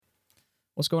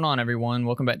What's going on, everyone?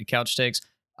 Welcome back to Couch Takes.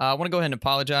 I want to go ahead and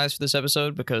apologize for this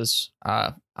episode because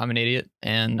I'm an idiot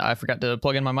and I forgot to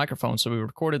plug in my microphone. So we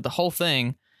recorded the whole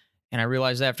thing, and I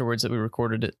realized afterwards that we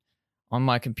recorded it on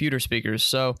my computer speakers.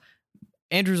 So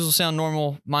Andrew's will sound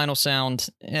normal, mine will sound,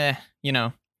 But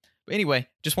anyway,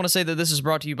 just want to say that this is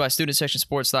brought to you by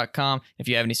StudentSectionSports.com. If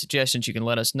you have any suggestions, you can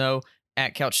let us know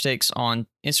at Couch Takes on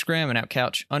Instagram and at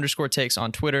Couch_Takes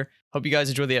on Twitter. Hope you guys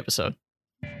enjoy the episode.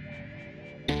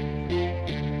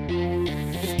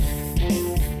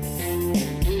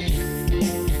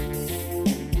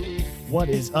 What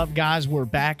is up, guys? We're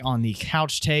back on the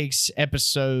Couch Takes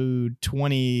episode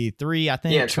 23, I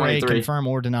think. Yeah, 23. Trey, confirm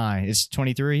or deny. It's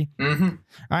 23? Mm-hmm. All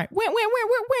right.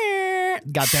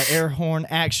 Got that air horn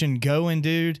action going,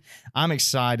 dude. I'm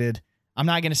excited. I'm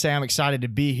not going to say I'm excited to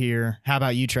be here. How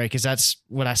about you, Trey? Because that's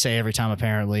what I say every time,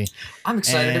 apparently. I'm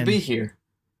excited to be here.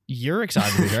 You're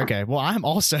excited to be here. Okay. Well, I'm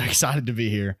also excited to be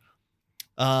here.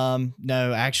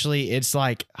 No, actually, it's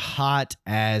like hot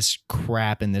as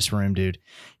crap in this room, dude.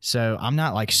 So I'm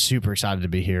not like super excited to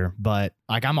be here, but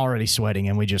like I'm already sweating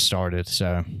and we just started.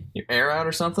 So Your air out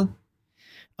or something?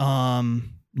 No,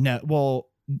 well,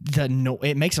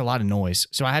 it makes a lot of noise,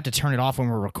 so I have to turn it off when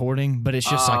we're recording. But it's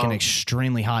just like an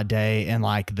extremely hot day, and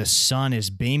like the sun is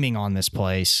beaming on this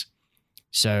place,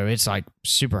 so it's like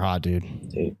super hot, dude.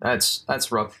 Dude,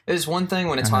 that's rough. It's one thing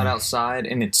when it's hot outside,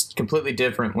 and it's completely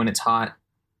different when it's hot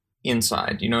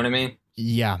inside. You know what I mean?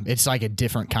 Yeah, it's like a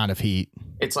different kind of heat.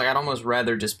 It's like I'd almost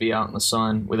rather just be out in the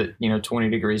sun with it, 20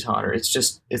 degrees hotter. It's a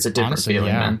different Honestly, feeling,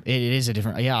 yeah, man. It is a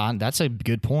different. Yeah, that's a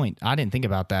good point. I didn't think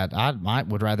about that. I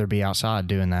would rather be outside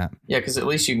doing that. Yeah, because at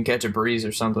least you can catch a breeze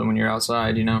or something when you're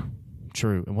outside,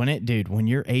 True. When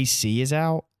your AC is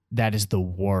out, that is the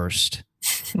worst.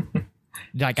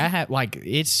 Like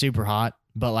it's super hot,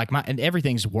 but like and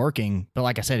everything's working, but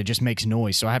like I said, it just makes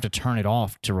noise, so I have to turn it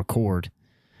off to record.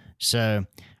 So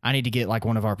I need to get like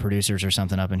one of our producers or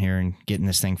something up in here and getting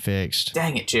this thing fixed.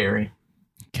 Dang it, Jerry.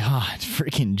 God,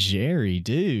 freaking Jerry,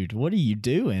 dude. What are you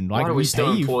doing? Why do we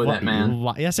still employ that man?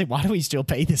 Why do we still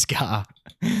pay this guy?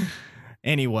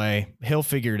 Anyway, he'll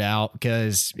figure it out,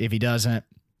 because if he doesn't,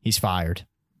 he's fired.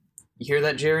 You hear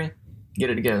that, Jerry?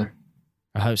 Get it together.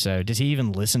 I hope so. Does he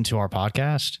even listen to our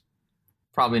podcast?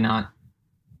 Probably not.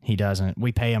 He doesn't.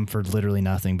 We pay him for literally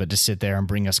nothing but to sit there and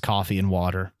bring us coffee and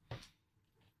water.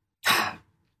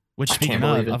 Which, speaking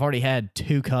of, I've already had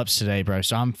 2 cups today, bro,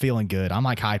 so I'm feeling good. I'm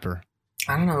like hyper.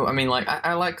 I don't know. I mean, like,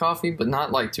 I like coffee, but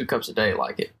not like 2 cups a day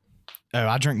like it. Oh,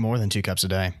 I drink more than 2 cups a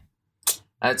day.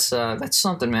 That's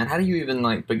something, man. How do you even,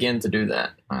 like, begin to do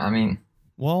that? I mean...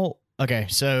 Well, okay,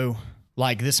 so,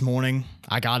 like, this morning,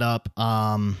 I got up,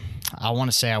 I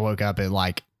want to say I woke up at,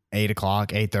 like, 8 o'clock,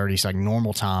 8:30, so, like,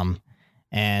 normal time,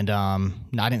 and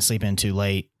I didn't sleep in too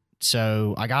late,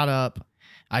 so I got up.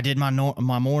 I did my normal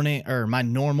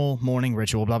morning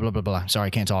ritual, blah, blah, blah, blah. Sorry, I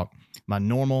can't talk. My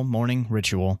normal morning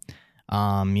ritual.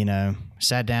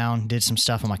 Sat down, did some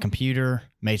stuff on my computer,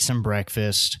 made some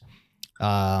breakfast,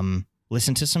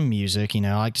 listened to some music.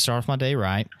 I like to start off my day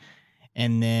right.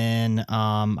 And then,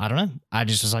 I don't know. I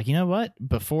just was like, you know what?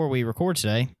 Before we record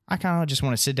today, I kind of just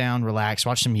want to sit down, relax,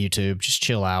 watch some YouTube, just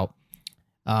chill out.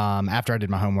 After I did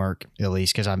my homework, at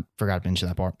least, because I forgot to mention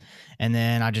that part. And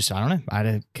then I had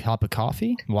a cup of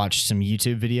coffee, watched some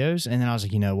YouTube videos, and then I was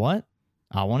like, you know what?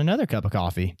 I want another cup of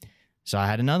coffee. So I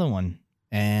had another one.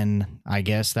 And I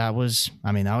guess that was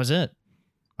it.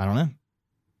 I don't know.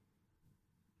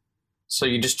 So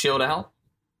you just chilled out?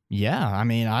 Yeah. I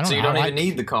don't know. So you don't even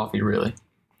need the coffee, really?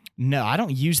 No, I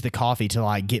don't use the coffee to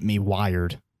like get me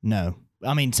wired. No.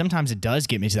 Sometimes it does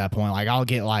get me to that point. Like I'll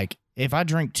get like, if I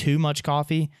drink too much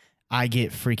coffee, I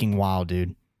get freaking wild,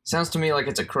 dude. Sounds to me like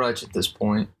it's a crutch at this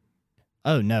point.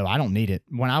 Oh, no, I don't need it.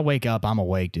 When I wake up, I'm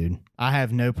awake, dude. I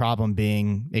have no problem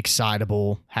being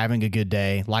excitable, having a good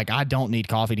day. Like, I don't need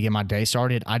coffee to get my day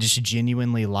started. I just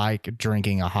genuinely like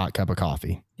drinking a hot cup of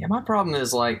coffee. Yeah, my problem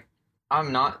is, like,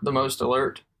 I'm not the most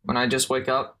alert when I just wake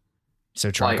up.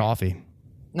 So try coffee.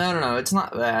 No, it's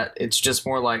not that. It's just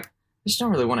more like, I just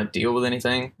don't really want to deal with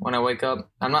anything when I wake up.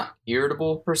 I'm not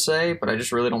irritable per se, but I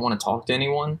just really don't want to talk to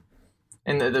anyone.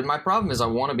 And my problem is I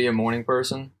want to be a morning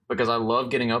person because I love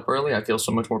getting up early. I feel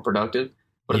so much more productive.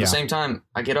 But at the same time,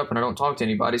 I get up and I don't talk to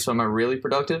anybody. So am I really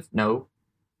productive? No.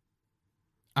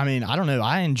 I don't know.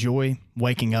 I enjoy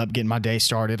waking up, getting my day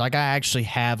started. Like I actually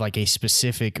have like a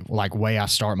specific like way I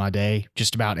start my day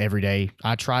just about every day.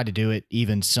 I try to do it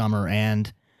even summer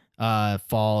and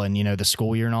fall and, the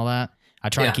school year and all that. I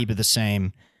try to keep it the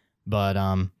same, but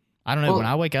I don't know. Well, when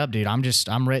I wake up, dude, I'm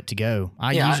ready to go.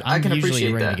 I'm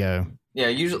usually ready to go. Yeah,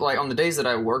 usually like on the days that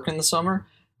I work in the summer,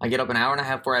 I get up an hour and a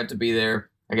half before I have to be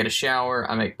there. I get a shower,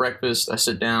 I make breakfast, I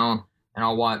sit down, and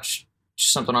I'll watch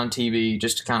something on TV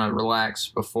just to kind of relax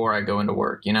before I go into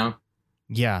work, you know?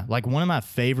 Yeah, like one of my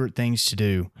favorite things to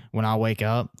do when I wake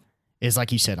up is,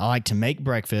 like you said, I like to make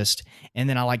breakfast, and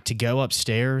then I like to go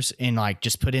upstairs and like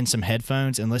just put in some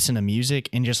headphones and listen to music,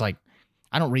 and just like,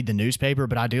 I don't read the newspaper,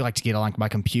 but I do like to get on like my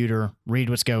computer, read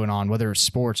what's going on, whether it's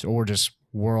sports or just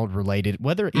world related,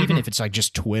 even if it's like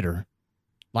just Twitter.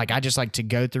 Like, I just like to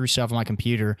go through stuff on my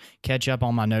computer, catch up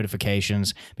on my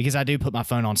notifications, because I do put my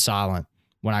phone on silent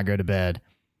when I go to bed.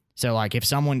 So, like, if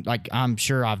someone, like, I'm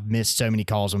sure I've missed so many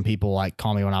calls when people, like,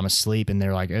 call me when I'm asleep, and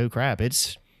they're like, oh, crap,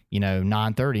 it's,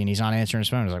 9:30, and he's not answering his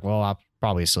phone. I was like, well, I'm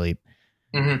probably asleep.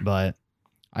 But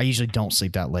I usually don't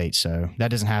sleep that late, so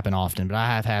that doesn't happen often. But I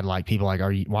have had, like, people like,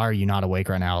 why are you not awake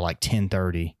right now at, like,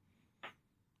 10:30?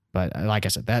 But, like I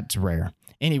said, that's rare.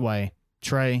 Anyway,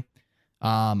 Trey,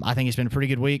 I think it's been a pretty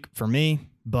good week for me,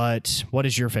 but what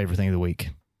is your favorite thing of the week?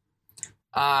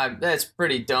 That's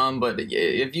pretty dumb, but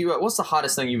what's the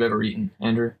hottest thing you've ever eaten,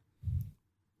 Andrew?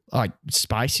 Like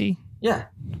spicy? Yeah.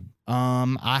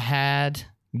 I had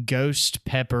ghost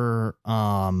pepper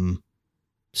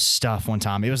stuff one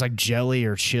time. It was like jelly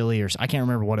or chili, or I can't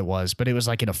remember what it was, but it was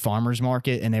like at a farmer's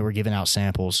market, and they were giving out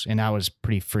samples, and that was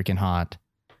pretty freaking hot.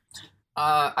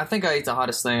 I think I ate the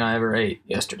hottest thing I ever ate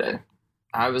yesterday.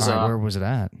 Where was it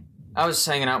at? I was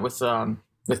hanging out with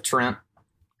Trent,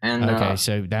 and okay,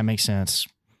 so that makes sense.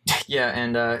 Yeah,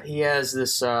 and he has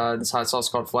this hot sauce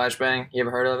called Flashbang. You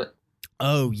ever heard of it?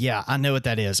 Oh yeah, I know what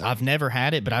that is. I've never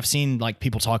had it, but I've seen like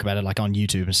people talk about it like on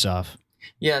YouTube and stuff.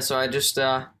 Yeah, so I just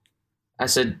I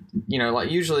said, like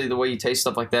usually the way you taste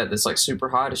stuff like that's like super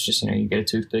hot, it's just you get a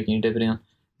toothpick and you dip it in.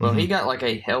 Well, he got like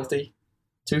a healthy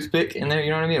toothpick in there. You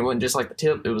know what I mean? It wasn't just like the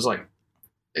tip; it was like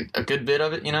a good bit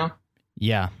of it.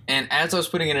 Yeah. And as I was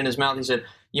putting it in his mouth, he said,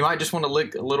 you might just want to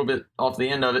lick a little bit off the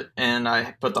end of it. And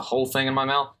I put the whole thing in my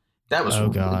mouth. That was,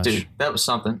 dude, that was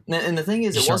something. And the thing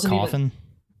is, it wasn't coughing?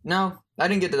 No, I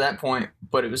didn't get to that point,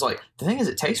 but it was like, the thing is,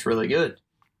 it tastes really good.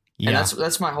 Yeah. And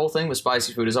that's my whole thing with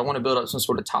spicy food is I want to build up some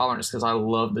sort of tolerance because I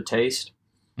love the taste.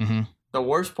 The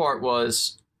worst part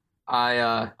was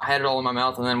I had it all in my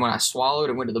mouth. And then when I swallowed,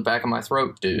 it went to the back of my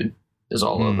throat, dude. It was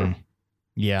all over.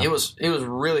 Yeah, it was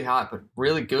really hot, but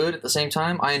really good at the same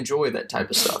time. I enjoy that type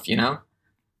of stuff,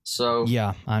 So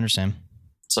yeah, I understand.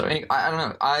 So anyway, I don't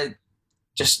know. I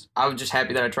was just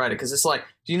happy that I tried it because it's like,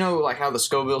 do you know like how the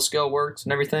Scoville scale works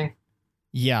and everything?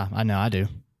 Yeah, I know, I do.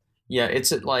 Yeah,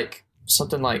 it's at like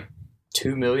something like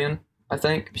 2 million, I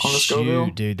think, on the Scoville.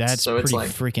 Dude, that's so pretty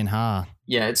freaking high.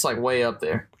 Yeah, it's like way up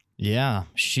there. Yeah,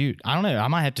 shoot. I don't know. I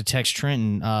might have to text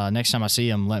Trenton next time I see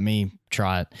him. Let me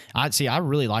try it. I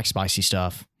really like spicy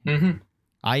stuff.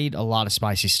 I eat a lot of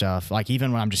spicy stuff. Like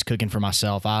even when I'm just cooking for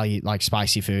myself, I eat like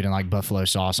spicy food and like buffalo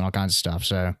sauce and all kinds of stuff.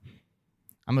 So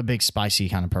I'm a big spicy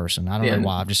kind of person. I don't know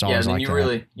why. I've just always liked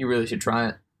that. You really should try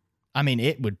it. I mean,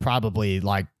 it would probably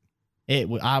like it.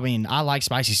 I mean, I like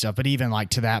spicy stuff, but even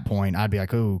like to that point, I'd be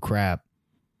like, oh crap.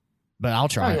 But I'll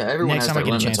try it. Next time I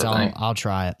get a chance, I'll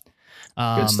try it.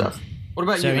 Good stuff. What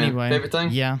about you, man? Anyway, favorite thing?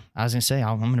 Yeah, I was gonna say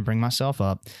I'm gonna bring myself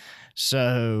up.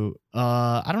 So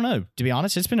I don't know. To be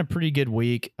honest, it's been a pretty good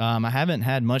week. I haven't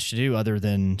had much to do other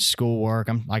than schoolwork.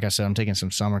 Like I said, I'm taking some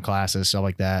summer classes, stuff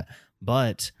like that.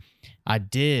 But I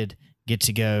did get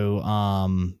to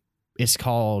go. It's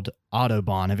called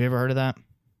Autobahn. Have you ever heard of that?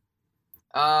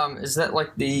 Is that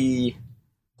like the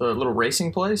little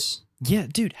racing place? Yeah,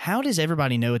 dude. How does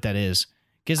everybody know what that is?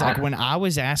 Because like when I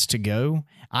was asked to go,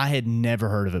 I had never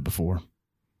heard of it before.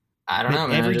 I don't know,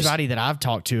 man. Everybody that I've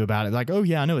talked to about it, like, oh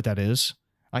yeah, I know what that is.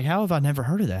 Like, how have I never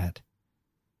heard of that?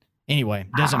 Anyway,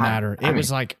 doesn't matter. It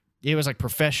was like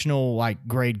professional, like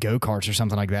grade go-karts or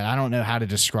something like that. I don't know how to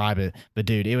describe it, but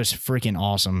dude, it was freaking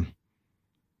awesome.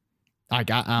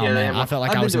 Like, I felt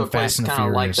like I was in Fast and the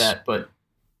Furious. Like that, but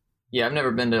yeah, I've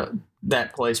never been to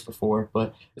that place before,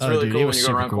 but it's really cool when you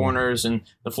go around corners and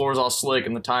the floor's all slick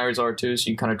and the tires are too, so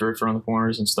you kind of drift around the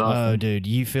corners and stuff. Oh, dude,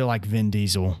 you feel like Vin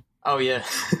Diesel. Oh, yeah.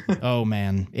 Oh,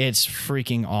 man. It's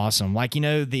freaking awesome. Like,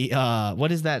 the,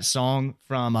 what is that song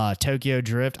from Tokyo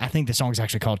Drift? I think the song's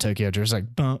actually called Tokyo Drift. It's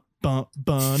like, bump, bump,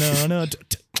 ba-na-na.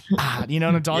 You know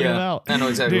what I'm talking about? I know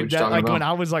exactly what you're talking about. When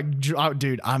I was like,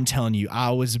 dude, I'm telling you,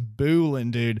 I was booling,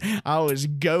 dude. I was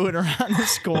going around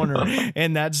this corner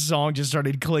and that song just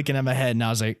started clicking in my head. And I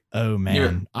was like, oh,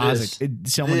 man.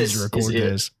 Someone needs to record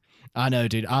this. I know,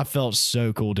 dude. I felt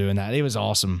so cool doing that. It was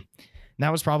awesome. And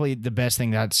that was probably the best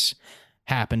thing that's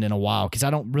happened in a while because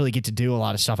I don't really get to do a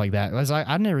lot of stuff like that.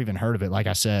 I've never even heard of it, like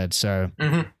I said. So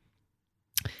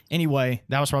anyway,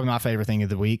 that was probably my favorite thing of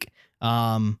the week.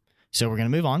 So we're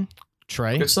going to move on.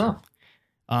 Trey. Good stuff.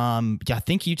 I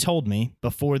think you told me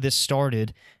before this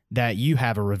started that you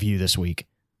have a review this week.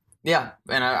 Yeah,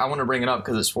 and I want to bring it up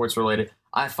because it's sports related.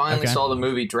 I finally saw the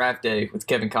movie Draft Day with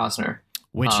Kevin Costner,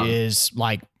 which is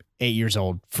like 8 years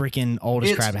old. Freaking old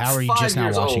as crap. How are you just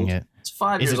now watching it? It's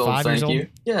 5 years old. 5 years old?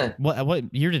 Yeah.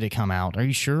 What year did it come out? Are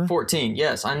you sure? 14.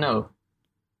 Yes, I know.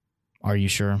 Are you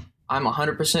sure? I'm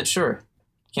 100% sure.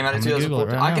 Came out in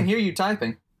 2014. I can hear you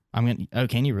typing. Oh,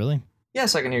 can you really?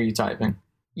 Yes, I can hear you typing.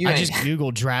 I just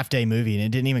Googled Draft Day movie and it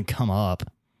didn't even come up.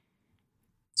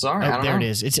 Sorry, I don't there know. it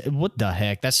is. It's what the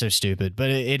heck? That's so stupid. But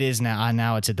it is now.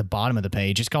 Now it's at the bottom of the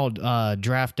page. It's called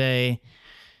Draft Day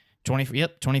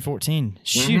 2014.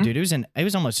 Shoot, dude, it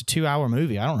was almost a 2-hour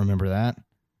movie. I don't remember that.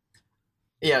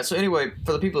 Yeah, so anyway,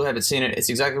 for the people who haven't seen it, it's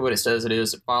exactly what it says it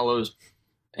is. It follows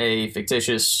a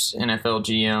fictitious NFL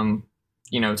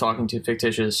GM, talking to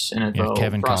fictitious NFL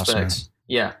Kevin prospects. Costner.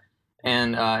 Yeah,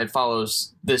 and it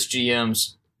follows this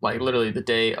GM's, literally the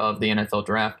day of the NFL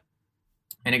draft.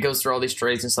 And it goes through all these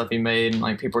trades and stuff he made,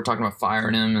 and people are talking about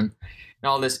firing him and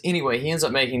all this. Anyway, he ends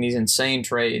up making these insane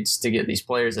trades to get these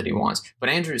players that he wants. But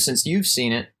Andrew, since you've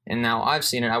seen it and now I've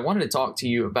seen it, I wanted to talk to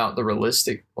you about the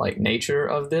realistic nature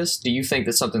of this. Do you think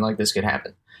that something like this could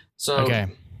happen? So to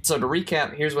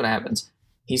recap, here's what happens.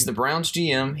 He's the Browns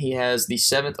GM. He has the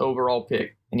 7th overall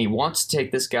pick, and he wants to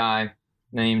take this guy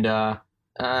named do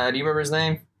you remember his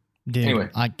name? Dude, anyway,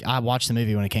 I watched the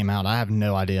movie when it came out. I have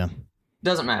no idea.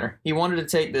 Doesn't matter. He wanted to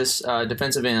take this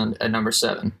defensive end at number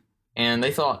 7. And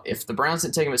they thought if the Browns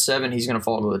didn't take him at 7, he's going to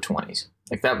fall to the 20s.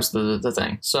 That was the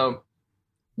thing. So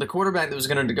the quarterback that was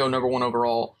going to go number 1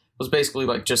 overall was basically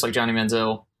just like Johnny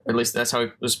Manziel. Or at least that's how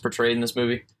he was portrayed in this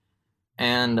movie.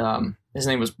 And his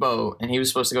name was Bo, and he was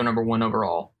supposed to go number 1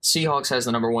 overall. Seahawks has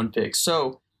the number 1 pick.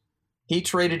 So he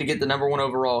traded to get the number 1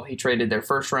 overall. He traded their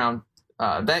first round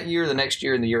that year, the next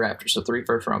year, and the year after. So 3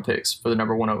 first-round picks for the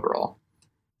number 1 overall.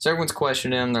 So everyone's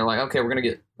questioning him. They're like, okay, we're gonna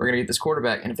get this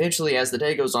quarterback. And eventually, as the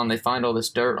day goes on, they find all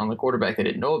this dirt on the quarterback they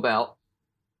didn't know about,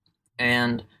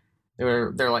 and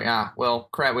they're like, well,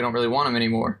 crap, we don't really want him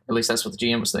anymore. Or at least that's what the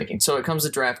GM was thinking. So it comes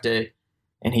to draft day,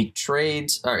 and he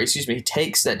takes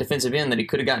that defensive end that he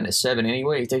could have gotten at 7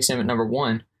 anyway. He takes him at number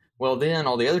 1. Well, then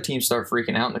all the other teams start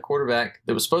freaking out, and the quarterback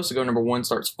that was supposed to go number 1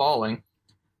 starts falling.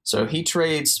 So he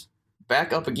trades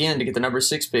back up again to get the number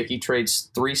 6 pick. He trades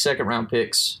 3 second-round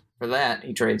picks. For that,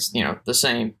 he trades, the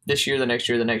same this year, the next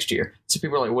year, the next year. So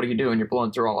people are like, what are you doing? You're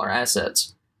blowing through all our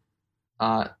assets.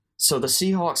 So the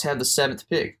Seahawks have the 7th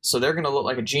pick. So they're going to look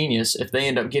like a genius if they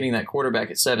end up getting that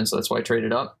quarterback at 7. So that's why I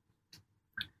traded up.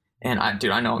 And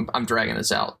I know I'm dragging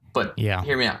this out, but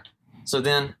hear me out. So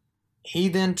then he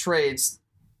trades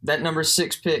that number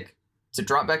 6 pick to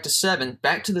drop back to 7,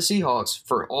 back to the Seahawks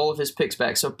for all of his picks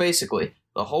back. So basically,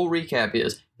 the whole recap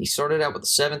is he started out with the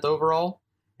 7th overall,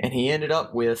 and he ended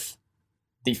up with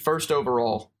the 1st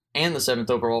overall and the 7th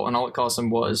overall, and all it cost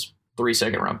him was 3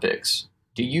 second-round picks.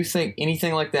 Do you think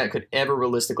anything like that could ever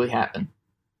realistically happen?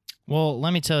 Well,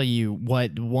 let me tell you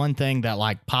one thing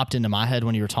that popped into my head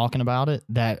when you were talking about it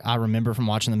that I remember from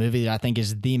watching the movie that I think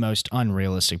is the most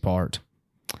unrealistic part.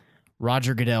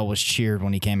 Roger Goodell was cheered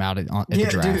when he came out at the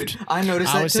draft. Dude, I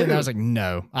noticed that too. I was like,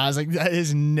 no. I was like, that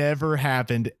has never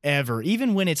happened ever.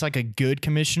 Even when it's a good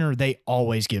commissioner, they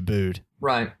always get booed.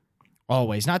 Right.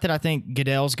 Always. Not that I think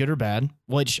Goodell's good or bad,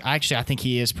 which actually I think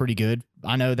he is pretty good.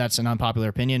 I know that's an unpopular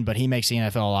opinion, but he makes the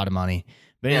NFL a lot of money.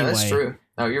 But anyway, that's true.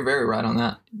 Oh, you're very right on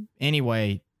that.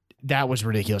 Anyway, that was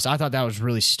ridiculous. I thought that was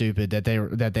really stupid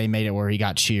that they made it where he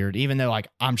got cheered, even though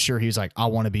I'm sure he was like, I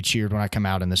want to be cheered when I come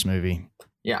out in this movie.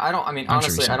 Yeah,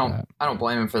 honestly, I don't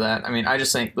blame him for that. I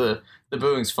just think the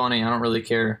booing's funny. I don't really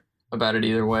care about it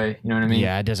either way. You know what I mean?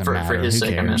 Yeah, it doesn't matter. For his Who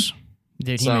sake, cares?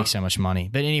 Dude, he makes so much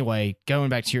money. But anyway, going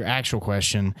back to your actual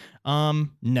question,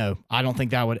 no, I don't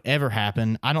think that would ever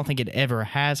happen. I don't think it ever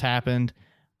has happened,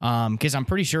 because I'm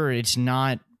pretty sure it's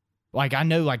not. I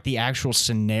know the actual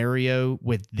scenario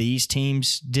with these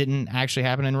teams didn't actually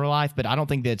happen in real life, but I don't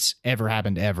think that's ever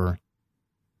happened ever.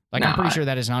 I'm pretty sure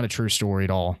that is not a true story at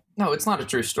all. No, it's not a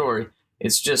true story.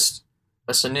 It's just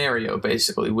a scenario,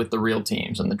 basically, with the real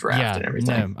teams and the draft and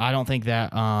everything. No, I don't think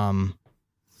that.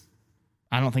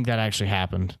 I don't think that actually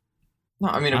happened. No,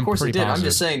 of course it did. Positive. I'm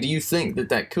just saying, do you think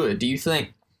that could? Do you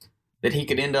think that he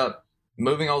could end up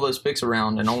moving all those picks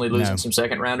around and only losing some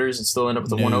second rounders and still end up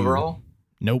with the 1 overall?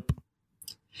 Nope.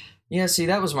 Yeah, see,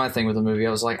 that was my thing with the movie.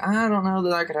 I was like, I don't know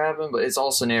that could happen, but it's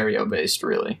all scenario based,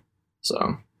 really.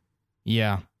 So.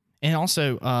 Yeah. And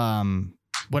also,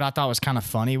 what I thought was kind of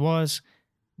funny was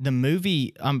the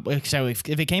movie. So if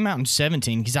it came out in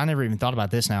 17, because I never even thought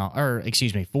about this now, or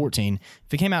excuse me, 14.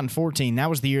 If it came out in 14, that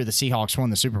was the year the Seahawks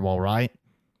won the Super Bowl, right?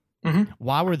 Mhm.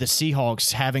 Why were the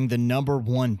Seahawks having the number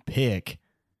 1 pick?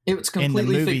 It was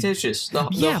completely movie- fictitious. The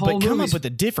Yeah, whole but come movie's- up with a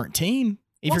different team.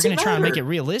 If What's you're it going to try and make matter? it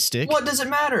realistic. What does it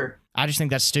matter? I just think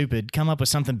that's stupid. Come up with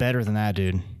something better than that,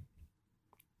 dude.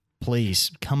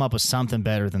 Please come up with something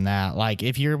better than that. Like,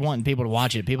 if you're wanting people to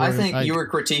watch it, people I are think like, you were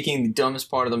critiquing the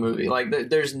dumbest part of the movie. Like,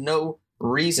 there's no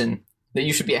reason that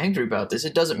you should be angry about this.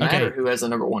 It doesn't matter Okay. who has the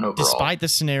number 1 overall. despite the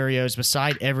scenarios,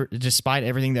 despite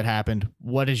everything that happened,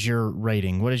 what is your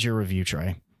rating? What is your review,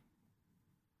 Trey?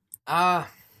 I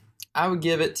would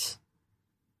give it.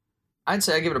 I'd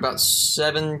say I give it about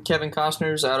 7 Kevin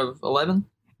Costners out of 11.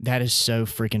 That is so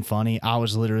freaking funny. I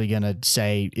was literally gonna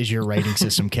say, is your rating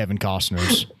system Kevin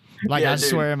Costner's? Like, Yeah, I dude.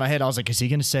 swear in my head, I was like, is he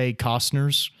gonna say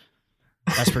Costner's?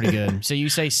 That's pretty good. So you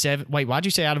say 7. Wait, why'd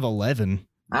you say out of 11?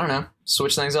 I don't know.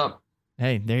 Switch things up.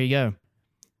 Hey, there you go.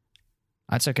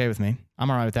 That's okay with me.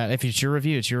 I'm all right with that. If it's your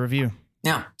review, it's your review.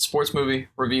 Yeah, sports movie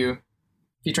review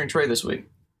featuring Trey this week.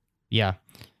 Yeah.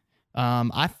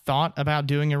 I thought about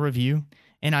doing a review,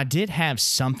 and I did have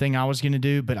something I was going to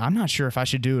do, but I'm not sure if I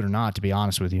should do it or not, to be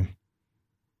honest with you.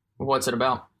 What's it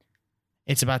about?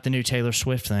 It's about the new Taylor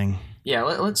Swift thing. Yeah,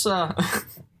 let's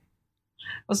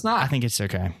let's not. I think it's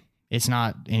okay. It's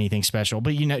not anything special,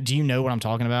 but do you know what I'm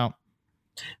talking about?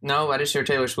 No, I just hear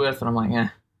Taylor Swift and I'm like, yeah,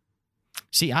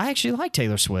 See, I actually like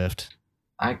Taylor Swift.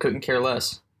 I couldn't care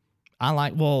less. I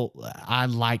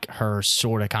like her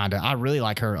sort of kind of. I really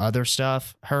like her other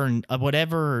stuff. Her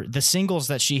whatever the singles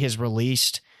that she has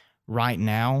released right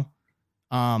now,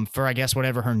 for I guess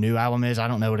whatever her new album is. I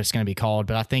don't know what it's going to be called,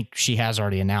 but I think she has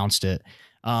already announced it.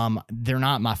 They're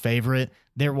not my favorite.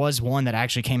 There was one that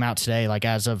actually came out today, like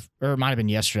or it might have been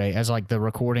yesterday, as like the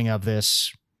recording of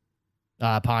this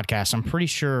podcast. I'm pretty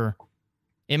sure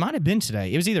it might have been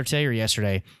today. It was either today or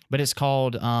yesterday, but it's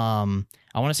called.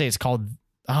 I want to say it's called.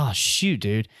 Oh, shoot,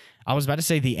 dude. I was about to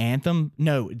say The Anthem.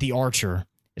 No, The Archer.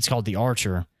 It's called The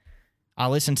Archer. I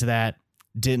listened to that.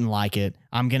 Didn't like it.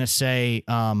 I'm going to say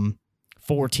 4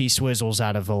 T-Swizzles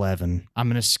out of 11. I'm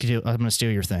going to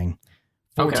steal your thing.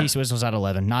 4 Okay. T-Swizzles out of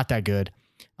 11. Not that good.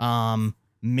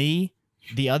 Me,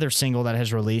 the other single that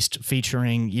has released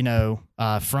featuring,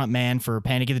 front man for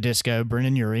Panic at the Disco,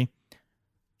 Brendan Urie.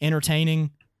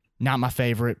 Entertaining. Not my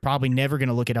favorite. Probably never going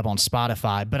to look it up on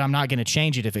Spotify, but I'm not going to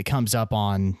change it if it comes up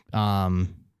on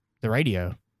the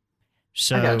radio.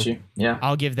 So I got you. Yeah.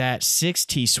 I'll give that 6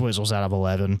 T-Swizzles out of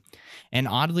 11. And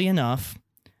oddly enough,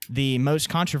 the most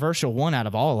controversial one out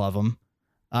of all of them,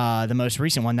 the most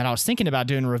recent one that I was thinking about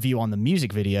doing a review on the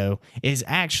music video, is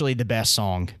actually the best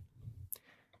song.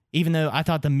 Even though I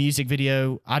thought the music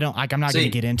video, I'm not going to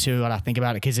get into what I think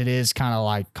about it because it is kind of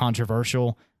like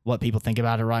controversial what people think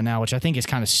about it right now, which I think is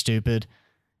kind of stupid.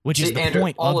 Which is the Andrew,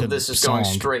 point all of of the this is song. going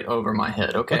straight over my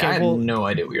head. Okay, I had well, no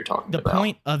idea what you're talking The about.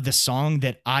 point of the song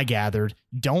that I gathered,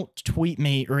 don't tweet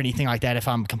me or anything like that if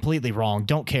I'm completely wrong.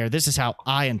 Don't care. This is how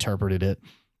I interpreted it.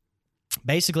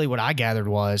 Basically, what I gathered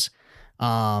was,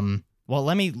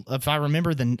 if I remember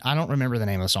I don't remember the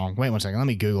name of the song. Wait 1 second. Let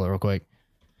me Google it real quick.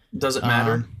 Does it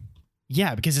matter?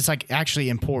 Yeah, because it's like actually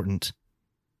important.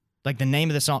 Like the name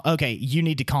of the song. Okay, You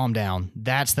Need to Calm Down.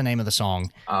 That's the name of the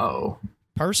song. Oh,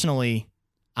 Personally,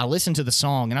 I listened to the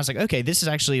song and I was like, okay, this is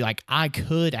actually like, I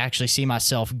could actually see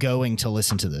myself going to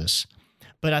listen to this.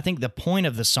 But I think the point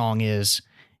of the song is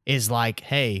like,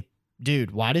 hey,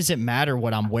 dude, why does it matter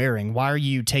what I'm wearing? Why are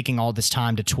you taking all this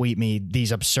time to tweet me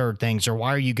these absurd things? Or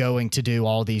why are you going to do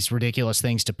all these ridiculous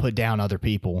things to put down other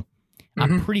people?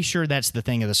 I'm pretty sure that's the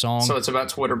thing of the song. so it's about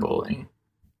Twitter bullying.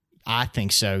 I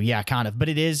think so. Yeah, kind of. But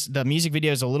the music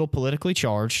video is a little politically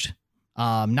charged.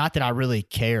 Not that I really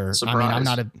care. Surprise. I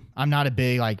mean, I'm not a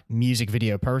big like music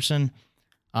video person.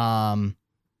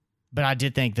 But I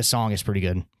did think the song is pretty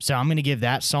good. So I'm going to give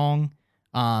that song.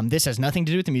 This has nothing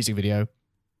to do with the music video.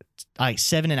 Like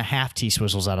 7.5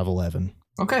 T-Swizzles out of 11.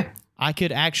 Okay. I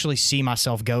could actually see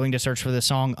myself going to search for this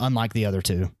song, unlike the other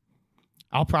two.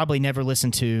 I'll probably never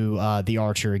listen to The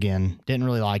Archer again. Didn't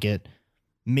really like it.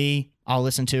 Me, I'll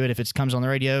listen to it if it comes on the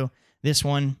radio. This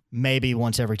one, maybe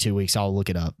once every 2 weeks, I'll look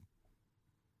it up.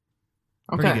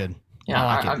 Okay. Pretty good. Yeah,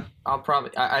 I like it. I'll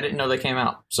probably. I didn't know they came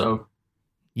out. So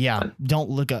Yeah, don't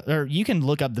look up, or you can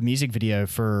look up the music video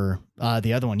for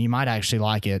the other one. You might actually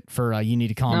like it for You Need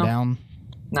to Calm Down.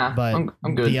 nah, But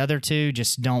I'm good. the other two,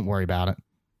 just don't worry about it.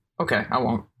 Okay, I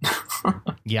won't.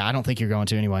 Yeah, I don't think you're going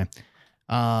to anyway.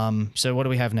 So what do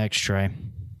we have next, Trey?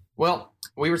 Well,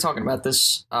 we were talking about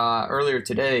this earlier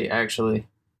today, actually,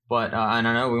 but and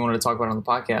I know we wanted to talk about it on the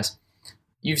podcast.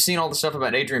 You've seen all the stuff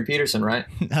about Adrian Peterson, right?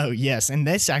 Oh, yes. And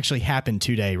this actually happened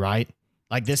today, right?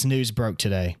 Like this news broke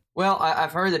today. Well,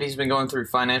 I've heard that he's been going through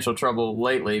financial trouble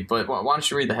lately, but why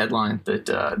don't you read the headline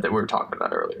that we were talking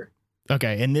about earlier?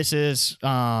 Okay, and this is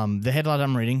the headline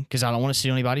I'm reading because I don't want to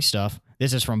steal anybody's stuff.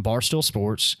 This is from Barstool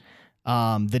Sports.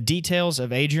 The details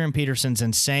of Adrian Peterson's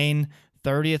insane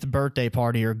 30th birthday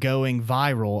party are going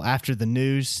viral after the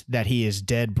news that he is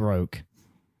dead broke.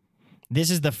 This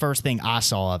is the first thing I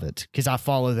saw of it because I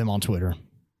follow them on Twitter.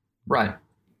 Right.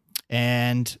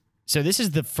 And so this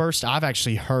is the first I've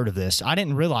actually heard of this. I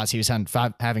didn't realize he was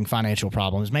having financial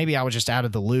problems. Maybe I was just out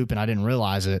of the loop and I didn't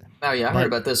realize it. Oh, yeah, I heard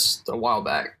about this a while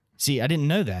back. See, I didn't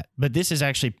know that. But this is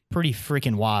actually pretty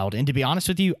freaking wild. And to be honest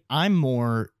with you, I'm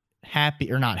more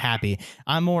happy, or not happy,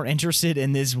 I'm more interested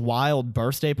in this wild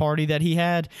birthday party that he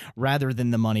had rather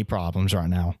than the money problems right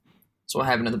now. So what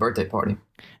happened at the birthday party?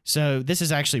 So this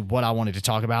is actually what I wanted to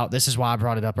talk about. This is why I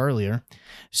brought it up earlier.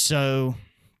 So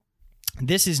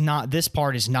this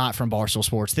part is not from Barstool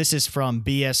Sports. This is from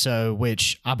BSO,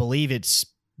 which I believe it's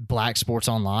Black Sports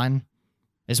Online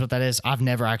is what that is. I've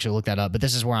never actually looked that up, but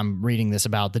this is where I'm reading this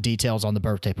about the details on the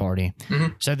birthday party.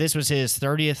 Mm-hmm. So this was his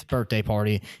 30th birthday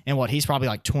party, and he's probably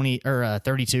like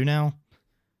 32 now.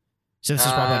 So this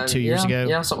is probably like 2 years ago.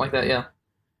 Yeah, something like that.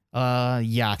 Yeah.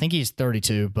 Yeah, I think he's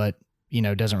 32, but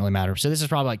it doesn't really matter. So this is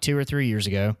probably like 2 or 3 years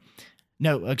ago.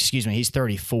 No, excuse me, he's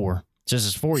 34. So this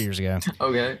is 4 years ago.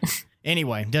 Okay.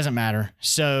 Anyway, doesn't matter.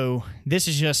 So this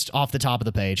is just off the top of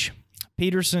the page.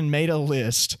 Peterson made a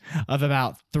list of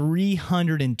about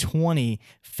 320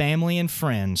 family and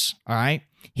friends, all right?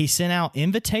 He sent out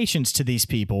invitations to these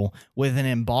people with an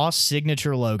embossed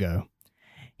signature logo.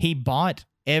 He bought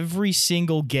every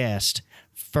single guest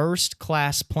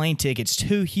first-class plane tickets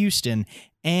to Houston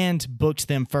and booked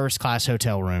them first-class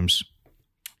hotel rooms.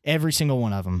 Every single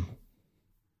one of them.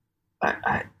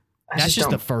 That's just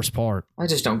the first part. I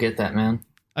just don't get that, man.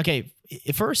 Okay,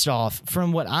 first off,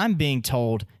 from what I'm being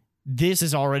told, this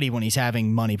is already when he's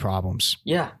having money problems.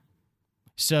 Yeah.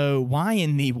 So why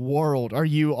in the world are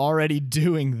you already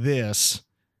doing this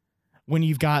when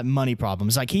you've got money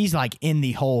problems? Like, he's like in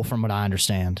the hole from what I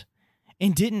understand.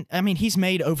 And he's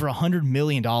made over $100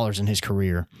 million in his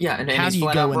career. Yeah. And how do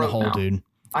you go in the hole, dude?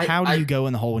 How do you go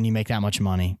in the hole when you make that much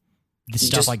money?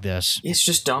 Stuff like this. It's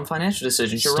just dumb financial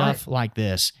decisions. You're right. Stuff like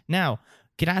this. Now,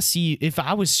 could I see, if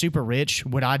I was super rich,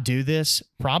 would I do this?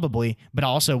 Probably, but I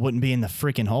also wouldn't be in the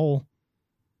freaking hole.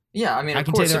 Yeah, I mean, I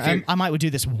can tell you, I might would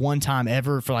do this one time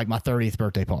ever for like my 30th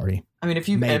birthday party. I mean, if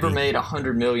you've ever made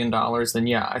 $100 million, then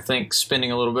yeah, I think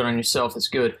spending a little bit on yourself is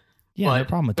good. Yeah, no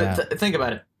problem with that. Think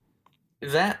about it.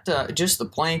 That just the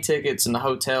plane tickets and the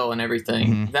hotel and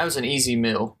everything, that was an easy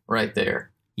meal right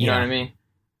there. You know what I mean?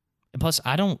 Plus, to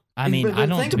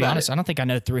be honest, I don't think I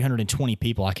know 320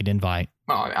 people I could invite.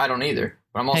 Oh, I don't either.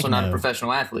 But I'm also not a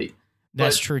professional athlete.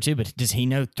 That's true, too. But does he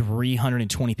know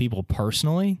 320 people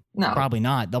personally? No. Probably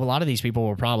not. A lot of these people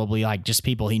were probably like just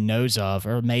people he knows of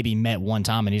or maybe met one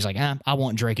time. And he's like, I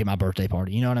want Drake at my birthday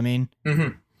party. You know what I mean?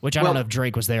 Mm-hmm. Which I don't know if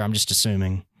Drake was there. I'm just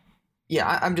assuming.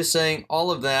 Yeah, I'm just saying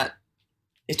all of that.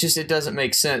 It doesn't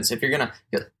make sense. If you're going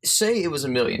to say it was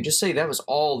 $1 million, just say that was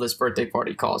all this birthday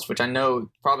party cost, which I know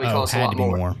probably costs a lot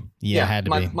more. Yeah, had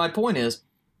to be. My point is,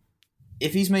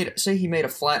 if he made a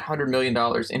flat $100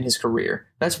 million in his career,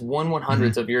 that's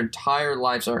 1/100th of your entire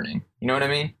life's earning. You know what I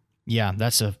mean? Yeah,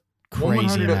 that's a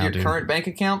crazy 1/100 amount, of your current bank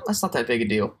account. That's not that big a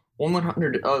deal.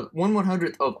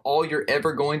 1/100th of all you're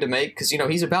ever going to make, because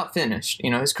he's about finished.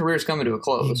 His career's coming to a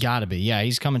close. He's got to be. Yeah,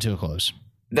 he's coming to a close.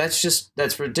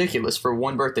 That's ridiculous for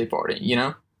one birthday party.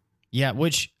 Yeah,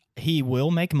 which he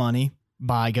will make money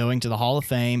by going to the Hall of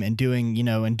Fame and doing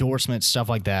endorsements, stuff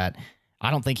like that. I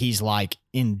don't think he's like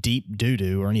in deep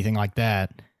doo-doo or anything like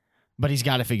that, but he's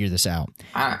got to figure this out.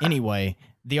 Anyway,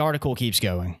 the article keeps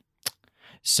going.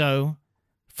 So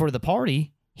for the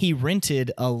party, he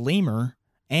rented a lemur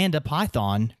and a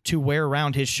python to wear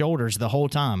around his shoulders the whole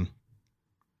time.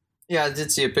 Yeah, I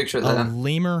did see a picture of that. A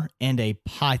lemur and a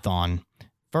python.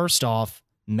 First off,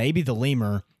 maybe the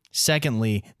lemur.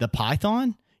 Secondly, the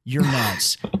python? You're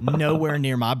nuts. Nowhere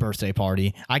near my birthday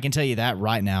party. I can tell you that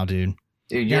right now, dude.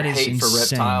 Dude, your hate for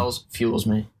reptiles fuels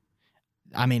me.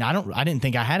 I mean, I didn't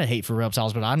think I had a hate for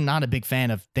reptiles, but I'm not a big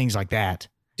fan of things like that.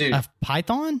 Dude. A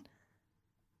python?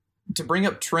 To bring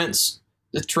up Trent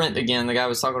again, the guy I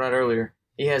was talking about earlier,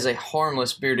 he has a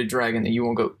harmless bearded dragon that you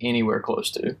won't go anywhere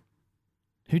close to.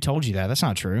 Who told you that? That's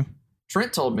not true.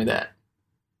 Trent told me that.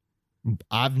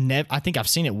 I think I've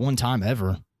seen it one time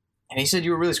ever. And he said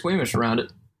you were really squeamish around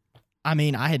it. I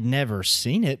mean, I had never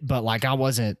seen it, but like I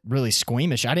wasn't really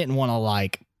squeamish. I didn't want to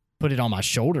like put it on my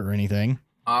shoulder or anything.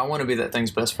 I want to be that thing's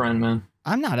best friend, man.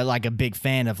 I'm not a big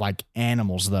fan of like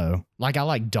animals though. Like I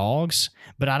like dogs,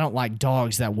 but I don't like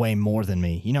dogs that weigh more than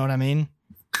me. You know what I mean?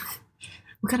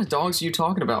 What kind of dogs are you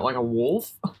talking about? Like a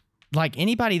wolf? Like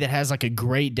anybody that has like a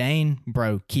Great Dane,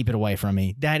 bro, keep it away from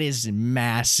me. That is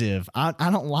massive. I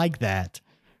don't like that.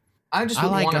 I just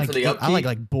wouldn't want it for the upkeep. I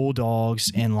like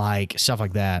bulldogs and like stuff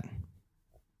like that.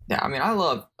 Yeah, I mean, I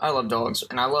love dogs,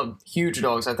 and I love huge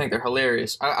dogs. I think they're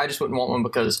hilarious. I just wouldn't want one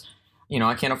because,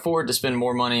 I can't afford to spend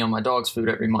more money on my dog's food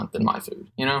every month than my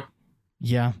food,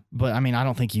 Yeah, but I mean, I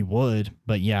don't think you would.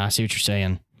 But yeah, I see what you're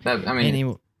saying.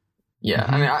 Yeah,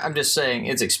 I mean, I'm just saying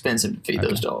it's expensive to feed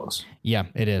those dogs. Yeah,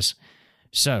 it is.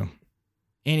 So,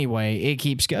 anyway, it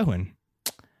keeps going.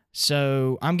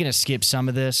 So, I'm going to skip some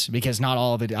of this because not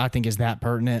all of it, I think, is that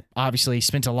pertinent. Obviously,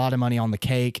 spent a lot of money on the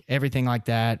cake, everything like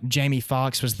that. Jamie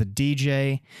Foxx was the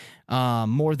DJ.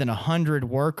 More than 100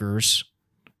 workers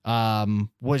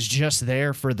was just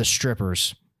there for the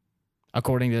strippers,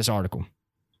 according to this article.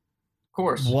 Of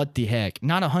course. What the heck?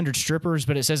 Not 100 strippers,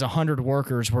 but it says 100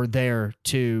 workers were there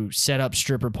to set up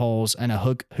stripper poles and a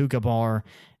hookah bar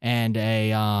and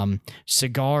a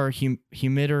cigar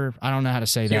humidor. I don't know how to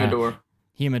say that.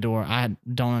 Humidor. I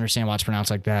don't understand why it's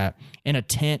pronounced like that. In a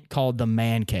tent called the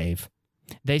Man Cave.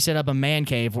 They set up a man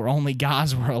cave where only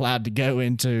guys were allowed to go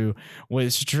into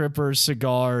with strippers,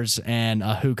 cigars, and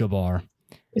a hookah bar.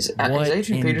 Is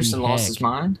Adrian Peterson lost his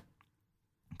mind?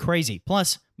 Crazy.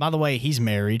 Plus, by the way, he's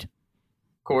married.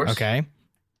 Of course. Okay.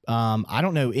 I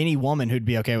don't know any woman who'd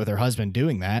be okay with her husband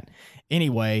doing that.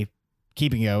 Anyway,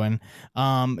 keeping going.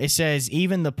 It says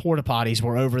even the porta potties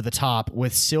were over the top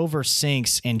with silver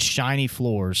sinks and shiny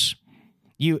floors.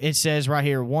 It says right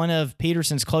here, one of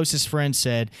Peterson's closest friends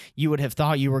said, you would have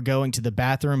thought you were going to the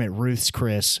bathroom at Ruth's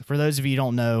Chris. For those of you who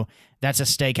don't know, that's a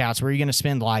steakhouse where you're going to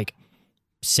spend like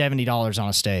 $70 on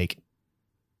a steak.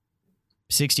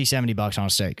 60, $70 on a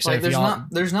steak. So like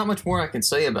there's not much more I can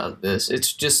say about this.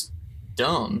 It's just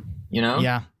dumb,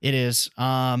 Yeah, it is.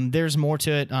 There's more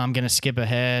to it. I'm going to skip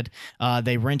ahead.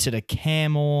 They rented a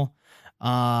camel.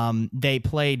 They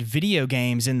played video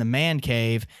games in the man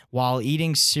cave while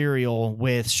eating cereal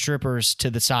with strippers to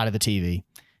the side of the TV.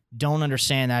 Don't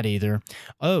understand that either.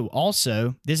 Oh,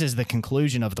 also, this is the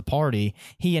conclusion of the party.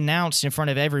 He announced in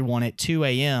front of everyone at 2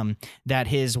 a.m. that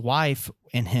his wife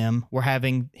and him were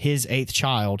having his 8th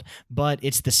child, but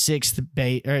it's the sixth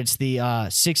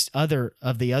other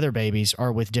of the other babies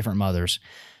are with different mothers.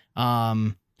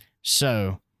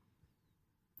 So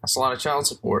that's a lot of child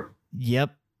support.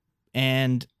 Yep.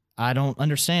 And I don't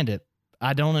understand it.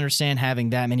 I don't understand having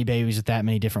that many babies with that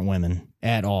many different women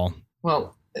at all.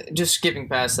 Well, just skipping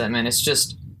past that, man, it's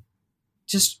just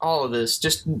all of this.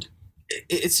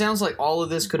 It sounds like all of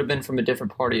this could have been from a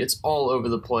different party. It's all over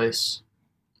the place.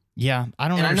 Yeah, I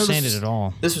don't understand it at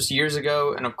all. This was years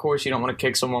ago, and of course you don't want to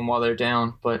kick someone while they're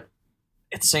down, but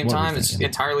at the same time, it's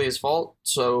entirely his fault,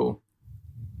 so,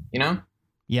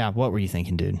 Yeah, what were you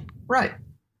thinking, dude? Right.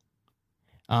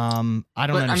 I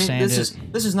don't understand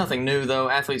this is nothing new, though.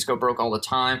 Athletes go broke all the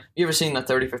time. You ever seen the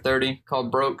 30 for 30 called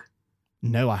Broke?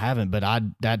 No, I haven't, but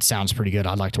that sounds pretty good.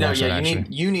 I'd like to watch that, actually.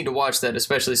 You need to watch that,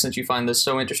 especially since you find this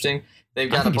so interesting. They've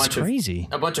got a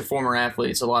bunch of former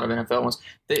athletes, a lot of NFL ones.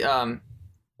 They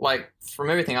like,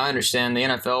 from everything I understand, the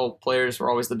NFL players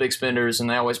were always the big spenders, and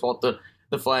they always bought the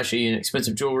flashy and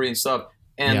expensive jewelry and stuff.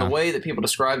 And the way that people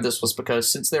described this was because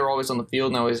since they were always on the field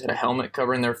and they always had a helmet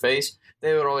covering their face,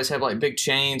 they would always have like big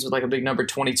chains with like a big number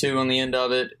 22 on the end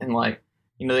of it, and like,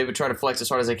 they would try to flex as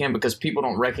hard as they can because people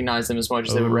don't recognize them as much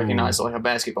as they would recognize like a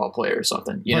basketball player or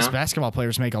something. Plus, basketball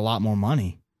players make a lot more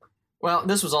money. Well,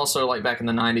 this was also like back in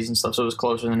the 90s and stuff, so it was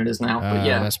closer than it is now. But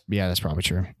that's probably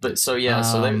true. But so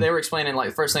they were explaining like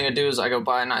the first thing I do is I go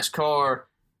buy a nice car,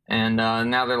 and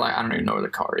now they're like, I don't even know where the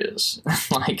car is.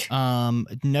 Like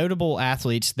notable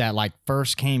athletes that like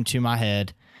first came to my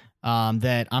head.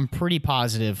 That I'm pretty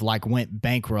positive like went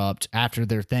bankrupt after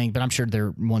their thing, but I'm sure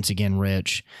they're once again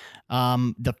rich.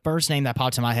 The first name that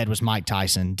popped in my head was Mike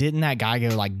Tyson. Didn't that guy go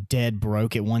like dead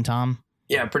broke at one time?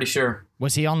 Yeah, pretty sure.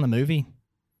 Was he on the movie?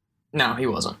 No, he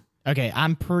wasn't. Okay,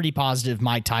 I'm pretty positive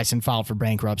Mike Tyson filed for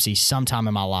bankruptcy sometime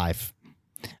in my life.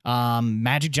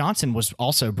 Magic Johnson was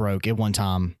also broke at one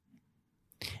time.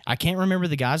 I can't remember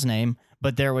the guy's name,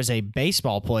 but there was a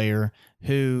baseball player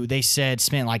who they said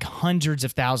spent like hundreds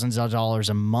of thousands of dollars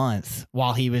a month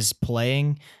while he was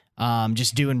playing,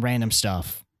 just doing random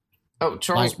stuff. Oh,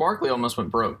 Charles Barkley almost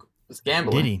went broke with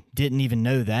gambling. Did he? Didn't even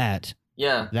know that.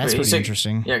 Yeah. That's pretty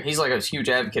interesting. Yeah, he's like a huge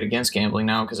advocate against gambling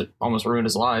now because it almost ruined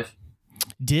his life.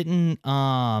 Didn't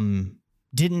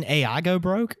AI go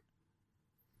broke?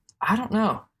 I don't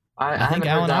know. I think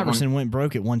Allen Iverson went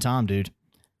broke at one time, dude.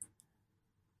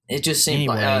 It just seemed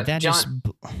like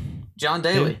John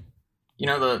Daly,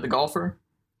 the golfer.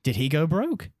 Did he go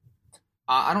broke?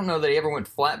 I don't know that he ever went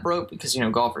flat broke because,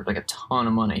 golfers make a ton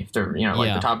of money if they're,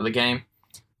 the top of the game.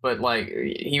 But, like,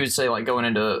 he would say, like, going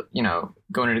into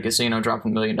casino,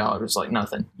 dropping $1 million is like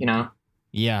nothing,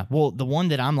 Yeah. Well, the one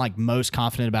that I'm, like, most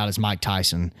confident about is Mike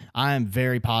Tyson. I am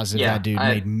very positive that dude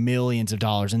made millions of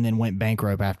dollars and then went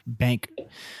bankrupt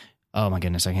oh, my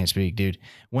goodness. I can't speak, dude.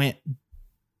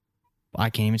 I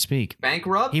can't even speak.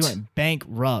 Bankrupt? He went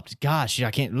bankrupt. Gosh,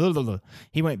 I can't.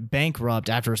 He went bankrupt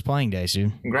after his playing days,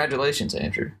 dude. Congratulations,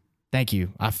 Andrew. Thank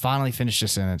you. I finally finished a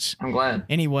sentence. I'm glad.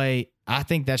 Anyway, I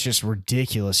think that's just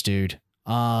ridiculous, dude.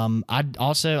 I'll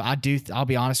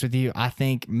be honest with you. I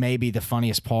think maybe the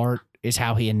funniest part is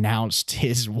how he announced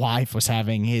his wife was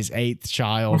having his 8th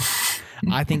child.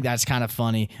 I think that's kind of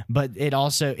funny. But it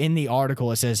also, in the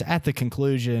article, it says, at the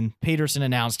conclusion, Peterson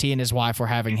announced he and his wife were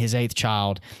having his 8th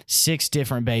child, 6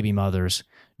 different baby mothers.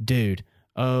 Dude,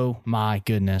 oh my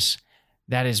goodness.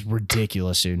 That is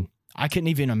ridiculous, dude. I couldn't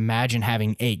even imagine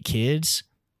having 8 kids.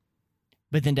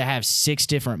 But then to have 6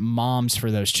 different moms for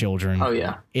those children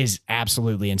is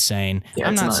absolutely insane. Yeah,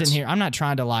 I'm not sitting here. I'm not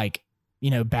trying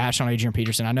to bash on Adrian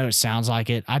Peterson. I know it sounds like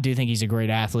it. I do think he's a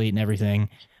great athlete and everything.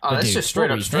 Oh, but that's dude, just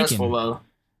straight up stressful, though.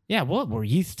 Yeah, what were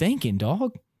you thinking,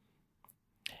 dog?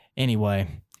 Anyway,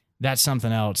 that's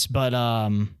something else. But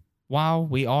while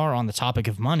we are on the topic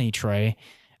of money, Trey,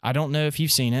 I don't know if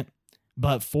you've seen it,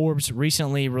 but Forbes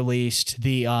recently released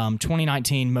the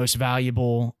 2019 most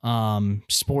valuable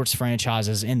sports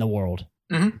franchises in the world.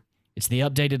 Mm-hmm. It's the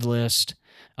updated list.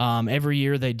 Every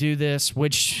year they do this.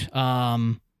 Which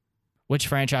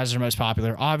franchises are most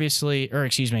popular?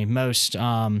 Most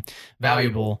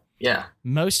valuable. Yeah.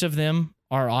 Most of them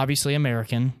are obviously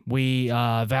American. We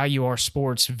value our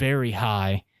sports very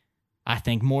high. I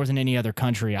think more than any other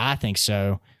country. I think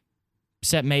so.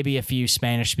 Except maybe a few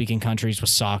Spanish-speaking countries with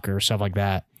soccer, stuff like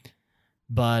that.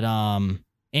 But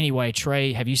anyway,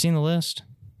 Trey, have you seen the list?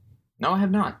 No, I have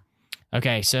not.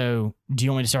 Okay, so do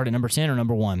you want me to start at number 10 or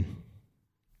number 1?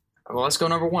 Well, let's go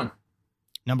number 1.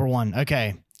 Number 1.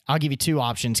 Okay. I'll give you 2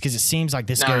 options because it seems like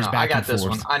this goes back and forth. I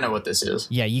got this one. I know what this is.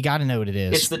 Yeah, you got to know what it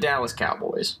is. It's the Dallas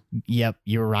Cowboys. Yep,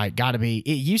 you're right. Got to be.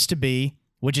 It used to be,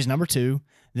 which is number 2,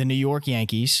 the New York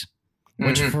Yankees,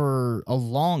 which for a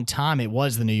long time it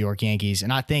was the New York Yankees.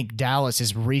 And I think Dallas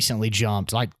has recently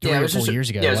jumped like 3 or 4 years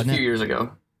ago. Yeah, it was a few years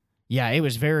ago. Yeah, it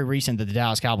was very recent that the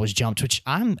Dallas Cowboys jumped, which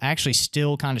I'm actually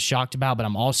still kind of shocked about, but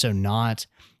I'm also not.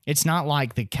 It's not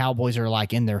like the Cowboys are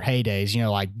like in their heydays,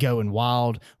 like going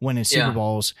wild, winning Super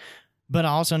Bowls. But I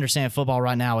also understand football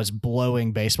right now is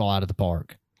blowing baseball out of the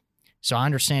park. So I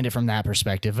understand it from that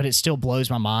perspective, but it still blows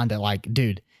my mind that, like,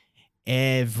 dude,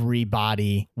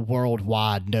 everybody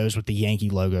worldwide knows what the Yankee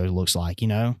logo looks like,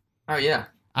 Oh, yeah.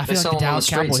 I feel like the Dallas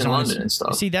Cowboys in London and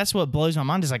stuff. See, that's what blows my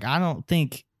mind is like, I don't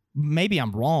think, maybe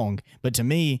I'm wrong, but to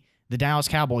me, the Dallas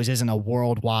Cowboys isn't a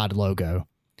worldwide logo.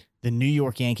 The New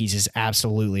York Yankees is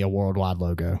absolutely a worldwide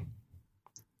logo.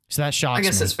 So that shocks me. I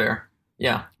guess that's fair.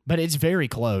 Yeah. But it's very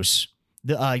close.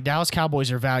 The Dallas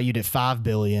Cowboys are valued at $5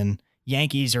 billion.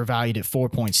 Yankees are valued at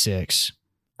 4.6.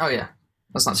 Oh yeah,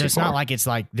 that's not. So it's not like it's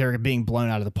like they're being blown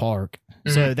out of the park.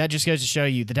 Mm-hmm. So that just goes to show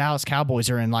you the Dallas Cowboys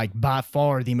are in like by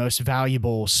far the most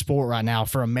valuable sport right now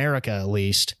for America at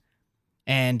least,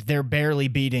 and they're barely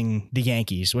beating the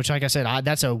Yankees, which, like I said,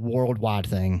 that's a worldwide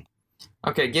thing.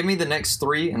 Okay, give me the next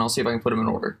 3, and I'll see if I can put them in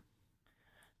order.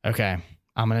 Okay,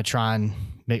 I'm gonna try and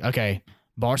make. Okay,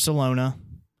 Barcelona,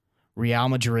 Real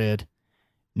Madrid,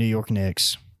 New York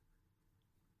Knicks.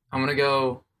 I'm going to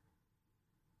go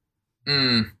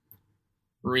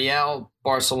Real,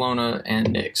 Barcelona,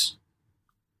 and Knicks.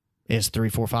 Is 3,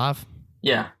 4, 5?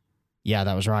 Yeah. Yeah,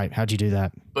 that was right. How'd you do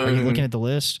that? Boom. Are you looking at the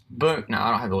list? Boom. No,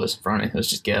 I don't have the list in front of me. Let's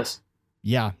just guess.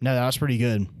 Yeah. No, that was pretty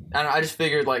good. And I just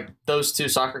figured like those 2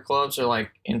 soccer clubs are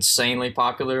like insanely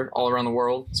popular all around the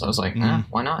world. So I was like,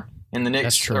 why not? And the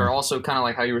Knicks are also kind of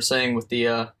like how you were saying with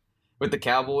the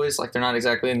Cowboys. Like they're not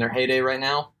exactly in their heyday right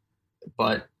now,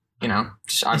 but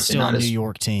it's still a New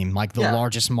York team, like the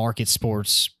largest market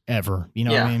sports ever. You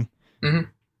know what I mean?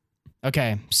 Mm-hmm.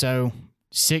 Okay, so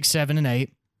 6, 7, and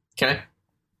 8. Okay.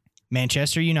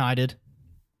 Manchester United,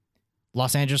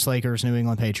 Los Angeles Lakers, New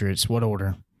England Patriots. What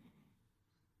order?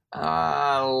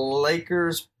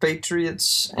 Lakers,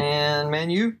 Patriots, and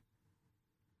Man U.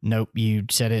 Nope, you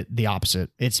said it the opposite.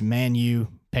 It's Man U,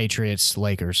 Patriots,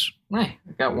 Lakers. Hey,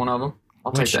 I got one of them.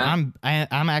 I'll take that.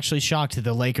 I'm actually shocked that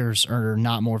the Lakers are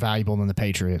not more valuable than the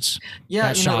Patriots. Yeah,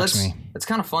 that shocks me. It's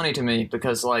kind of funny to me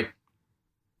because, like,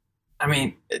 I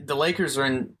mean, the Lakers are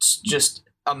in just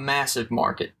a massive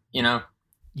market,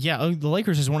 Yeah, the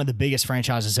Lakers is one of the biggest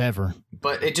franchises ever.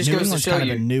 But it just goes to show you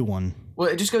kind of a new one. Well,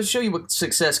 it just goes to show you what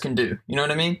success can do. You know what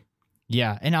I mean?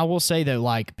 Yeah, and I will say though,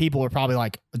 like people are probably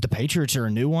like, the Patriots are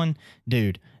a new one,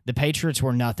 dude. The Patriots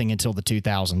were nothing until the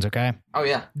 2000s. Okay. Oh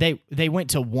yeah. They went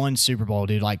to one Super Bowl,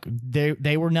 dude. Like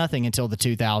they were nothing until the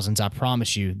 2000s. I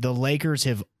promise you. The Lakers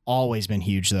have always been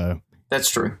huge though.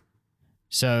 That's true.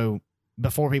 So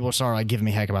before people start like giving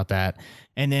me heck about that,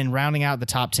 and then rounding out the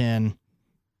top 10,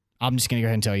 I'm just gonna go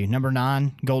ahead and tell you. Number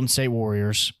 9, Golden State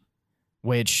Warriors,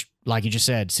 which, like you just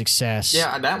said, success.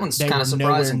 Yeah, that one's They kind were of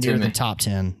nowhere surprising near to me. the top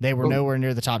 10. They were nowhere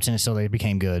near the top 10 until they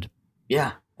became good.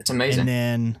 Yeah, it's amazing. And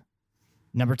then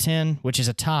number 10, which is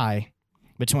a tie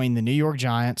between the New York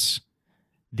Giants,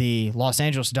 the Los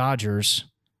Angeles Dodgers,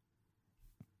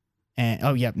 and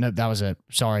that was it.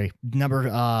 Sorry.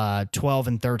 Number 12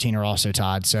 and 13 are also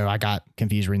tied, so I got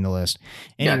confused reading the list.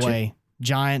 Anyway,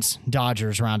 Giants,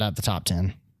 Dodgers round out the top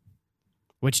 10,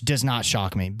 which does not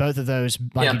shock me. Both of those,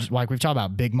 like we've talked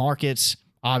about, big markets.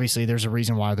 Obviously, there's a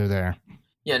reason why they're there.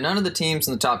 Yeah, none of the teams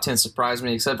in the top 10 surprised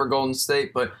me except for Golden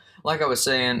State, but like I was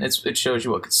saying, it shows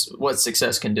you what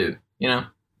success can do, you know?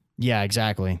 Yeah,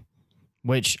 exactly.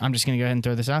 Which I'm just going to go ahead and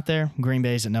throw this out there. Green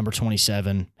Bay's at number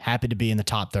 27. Happy to be in the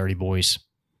top 30, boys.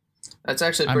 That's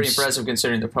actually pretty impressive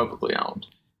considering they're publicly owned.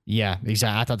 Yeah,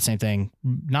 exactly. I thought the same thing.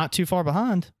 Not too far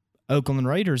behind. Oakland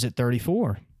Raiders at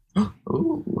 34.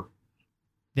 Ooh.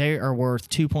 They are worth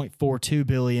 $2.42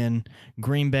 billion.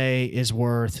 Green Bay is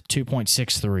worth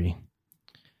 $2.63.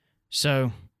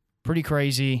 So, pretty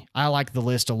crazy. I like the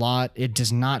list a lot. It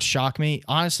does not shock me.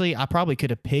 Honestly, I probably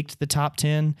could have picked the top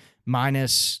 10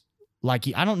 minus, like,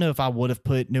 I don't know if I would have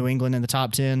put New England in the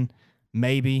top 10,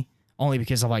 maybe, only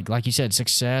because of, like you said,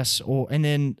 success. And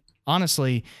then,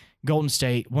 honestly, Golden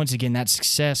State, once again, that's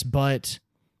success, but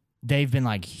they've been,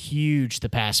 like, huge the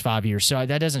past 5 years. So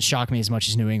that doesn't shock me as much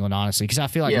as New England, honestly, because I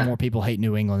feel like more people hate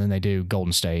New England than they do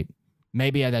Golden State.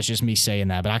 Maybe that's just me saying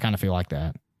that, but I kind of feel like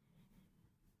that.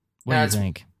 What do you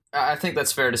think? I think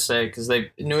that's fair to say because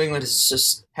New England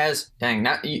has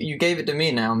now you gave it to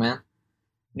me now, man.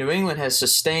 New England has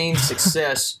sustained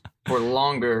success for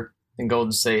longer than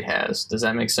Golden State has. Does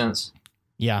that make sense?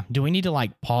 Yeah. Do we need to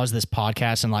like pause this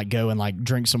podcast and like go and like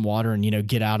drink some water and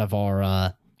get out of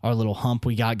our little hump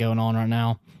we got going on right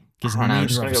now? Because I'm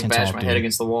just gonna go bash my head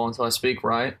against the wall until I speak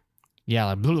right. Yeah.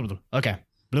 Like, blah, blah, blah. Okay.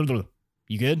 Blah, blah, blah.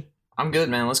 You good? I'm good,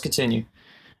 man. Let's continue.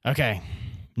 Okay.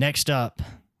 Next up.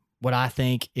 What I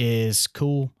think is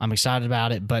cool. I'm excited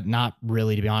about it, but not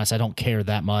really, to be honest. I don't care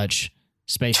that much.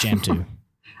 Space Jam 2.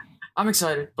 I'm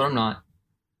excited, but I'm not.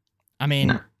 I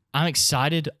mean, I'm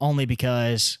excited only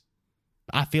because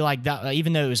I feel like that,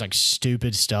 even though it was like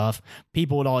stupid stuff,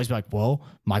 people would always be like, well,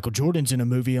 Michael Jordan's in a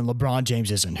movie and LeBron James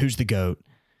isn't. Who's the GOAT?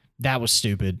 That was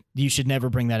stupid. You should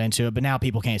never bring that into it. But now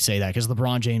people can't say that because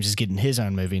LeBron James is getting his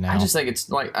own movie now. I just think it's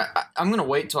like I'm going to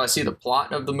wait till I see the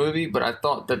plot of the movie. But I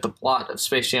thought that the plot of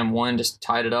Space Jam 1 just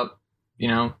tied it up,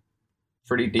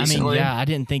 pretty decently. I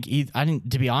mean, yeah,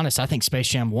 to be honest, I think Space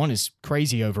Jam 1 is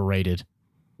crazy overrated.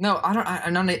 No,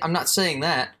 I'm not saying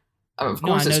that. Of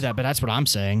course, I know that, but that's what I'm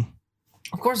saying.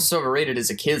 Of course it's overrated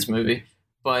as a kid's movie.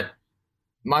 But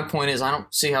my point is, I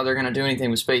don't see how they're going to do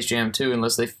anything with Space Jam 2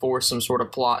 unless they force some sort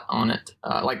of plot on it.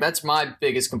 That's my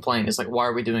biggest complaint is, why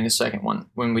are we doing a second one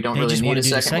when we don't really need a second one? They just want to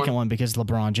do the second one because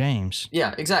LeBron James.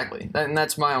 Yeah, exactly. And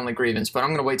that's my only grievance. But I'm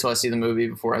going to wait till I see the movie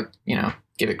before I,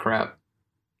 give it crap.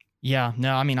 Yeah,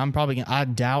 no, I mean, I'm pretty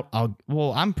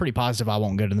positive I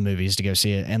won't go to the movies to go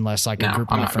see it unless, a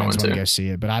group of my friends want to go see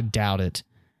it. But I doubt it.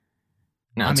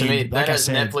 No, to me, that has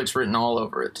Netflix written all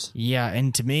over it. Yeah,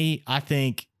 and to me, I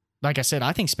think... Like I said,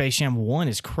 I think Space Jam 1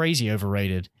 is crazy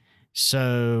overrated.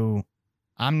 So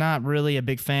I'm not really a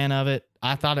big fan of it.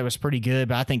 I thought it was pretty good,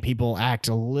 but I think people act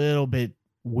a little bit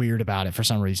weird about it for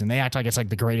some reason. They act like it's like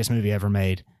the greatest movie ever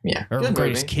made. Yeah. Or the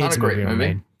greatest kids movie ever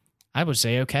made. I would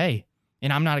say okay.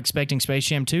 And I'm not expecting Space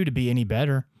Jam 2 to be any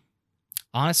better.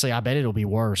 Honestly, I bet it'll be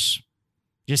worse.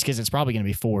 Just because it's probably going to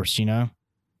be forced, Oh,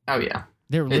 yeah.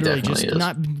 They're literally just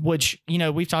not, which,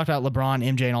 we've talked about LeBron,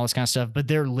 MJ, and all this kind of stuff, but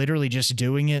they're literally just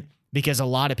doing it because a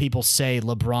lot of people say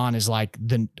LeBron is like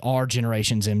our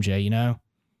generation's MJ,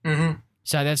 Mm-hmm.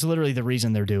 So that's literally the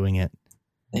reason they're doing it.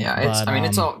 Yeah,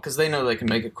 it's all because they know they can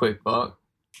make a quick buck.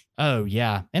 Oh,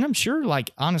 yeah. And I'm sure,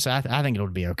 honestly, I think it'll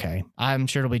be okay. I'm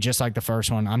sure it'll be just like the first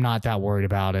one. I'm not that worried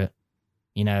about it.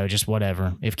 Just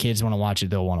whatever. If kids want to watch it,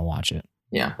 they'll want to watch it.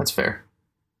 Yeah, that's fair.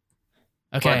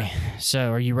 Okay,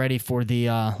 so are you ready for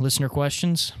the listener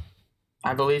questions?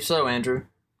 I believe so, Andrew.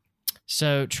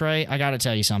 So, Trey, I got to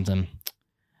tell you something.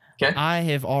 Okay. I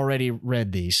have already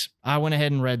read these. I went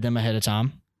ahead and read them ahead of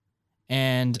time.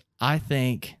 And I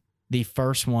think the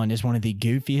first one is one of the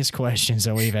goofiest questions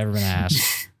that we've ever been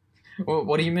asked. Well,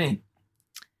 what do you mean?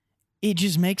 It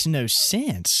just makes no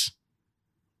sense.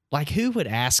 Like, who would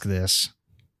ask this?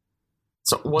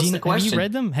 So what's the question? Have you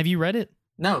read them? Have you read it?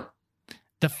 No.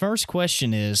 The first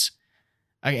question is,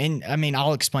 and I mean,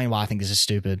 I'll explain why I think this is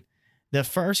stupid. The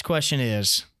first question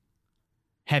is,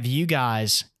 have you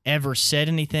guys ever said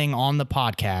anything on the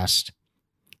podcast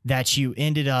that you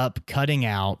ended up cutting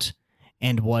out,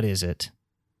 and what is it?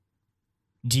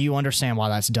 Do you understand why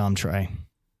that's dumb, Trey?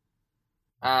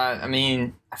 I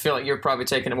mean, I feel like you're probably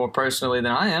taking it more personally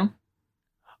than I am.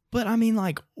 But I mean,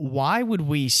 like, why would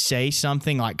we say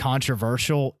something like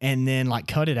controversial and then like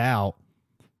cut it out?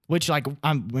 Which, like,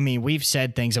 I mean, we've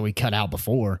said things that we cut out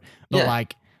before, but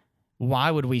like, why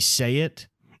would we say it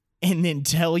and then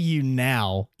tell you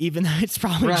now, even though it's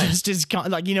probably just as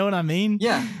like, you know what I mean?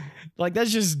 Yeah. Like,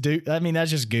 that's just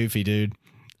that's just goofy, dude.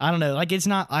 I don't know. Like, it's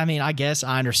not, I mean, I guess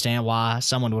I understand why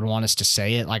someone would want us to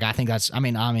say it. Like, I think that's, I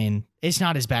mean, it's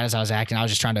not as bad as I was acting. I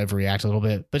was just trying to overreact a little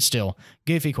bit, but still,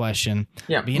 goofy question.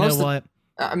 Yeah. But you know what?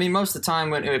 I mean, most of the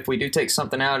time if we do take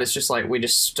something out, it's just like we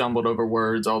just stumbled over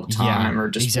words all the time or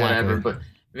just whatever. But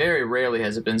very rarely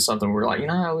has it been something we're like,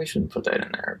 we shouldn't put that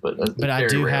in there. But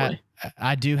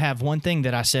I do have one thing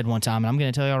that I said one time, and I'm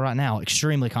going to tell y'all right now,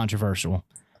 extremely controversial.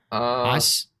 I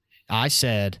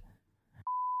said,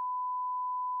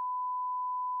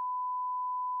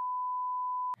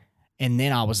 and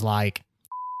then I was like,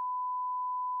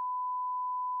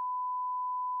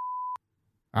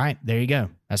 all right, there you go.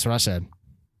 That's what I said.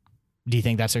 Do you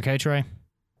think that's okay, Trey? I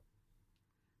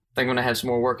think I'm going to have some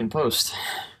more work in post.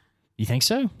 You think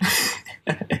so?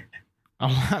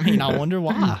 I mean, I wonder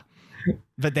why.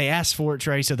 But they asked for it,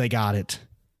 Trey, so they got it.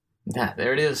 Yeah,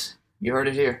 there it is. You heard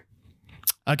it here.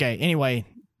 Okay, anyway,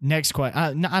 next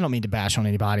question. I don't mean to bash on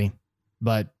anybody,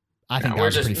 but I think that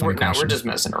was a pretty funny question. We're just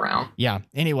messing around. Yeah.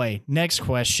 Anyway, next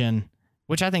question,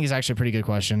 which I think is actually a pretty good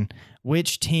question.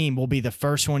 Which team will be the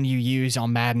first one you use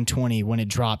on Madden 20 when it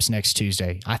drops next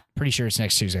Tuesday? I'm pretty sure it's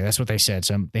next Tuesday. That's what they said,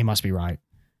 so they must be right.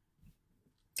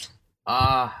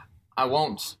 I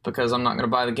won't, because I'm not going to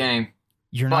buy the game.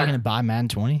 You're not going to buy Madden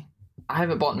 20? I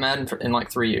haven't bought Madden in like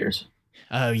 3 years.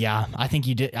 Oh, yeah. I think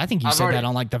you did. I think you said that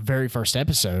on like the very first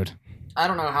episode. I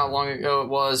don't know how long ago it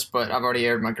was, but I've already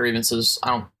aired my grievances. I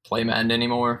don't play Madden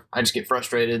anymore. I just get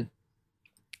frustrated.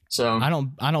 So I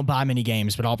don't buy many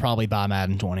games, but I'll probably buy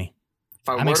Madden 20. If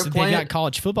I were to play they got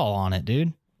college football on it,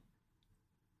 dude.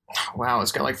 Wow,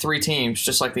 it's got like 3 teams,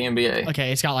 just like the NBA.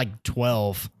 Okay, it's got like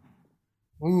 12.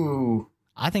 Ooh.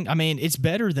 I mean, it's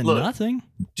better than nothing.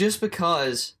 Just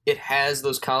because it has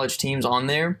those college teams on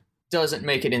there doesn't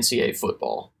make it NCAA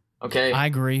football. Okay? I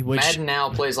agree. Madden now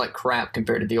plays like crap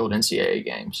compared to the old NCAA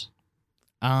games.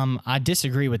 I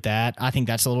disagree with that. I think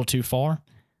that's a little too far.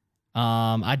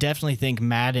 I definitely think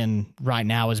Madden right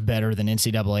now is better than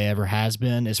NCAA ever has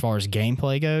been as far as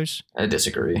gameplay goes. I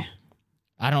disagree.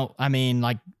 I mean,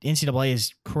 like, NCAA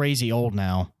is crazy old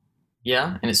now.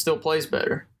 Yeah, and it still plays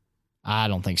better. I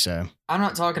don't think so. I'm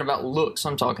not talking about looks.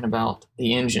 I'm talking about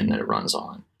the engine that it runs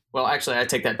on. Well, actually, I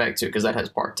take that back too, because that has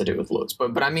part to do with looks.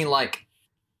 But I mean, like,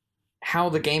 how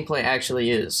the gameplay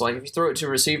actually is. Like, if you throw it to a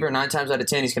receiver, 9 times out of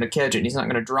 10, he's going to catch it. And he's not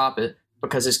going to drop it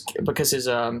because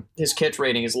his catch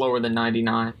rating is lower than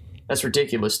 99. That's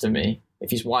ridiculous to me. If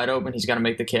he's wide open, he's got to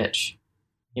make the catch.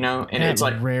 And it's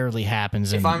like rarely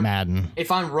happens in Madden.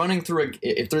 If I'm running through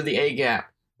the A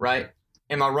gap, right,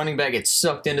 and my running back gets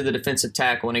sucked into the defensive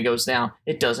tackle and he goes down,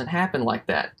 it doesn't happen like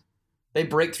that. They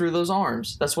break through those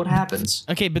arms. That's what happens.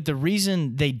 Okay, but the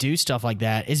reason they do stuff like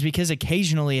that is because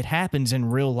occasionally it happens in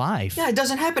real life. Yeah, it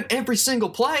doesn't happen every single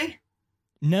play.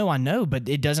 No, I know, but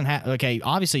it doesn't happen. Okay,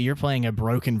 obviously you're playing a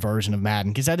broken version of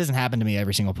Madden because that doesn't happen to me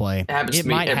every single play. It happens to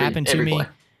me every play.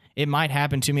 It might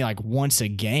happen to me like once a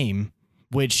game,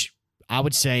 which I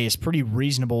would say is pretty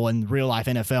reasonable in real life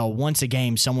NFL. Once a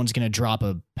game, someone's going to drop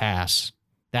a pass.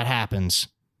 That happens.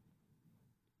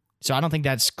 So I don't think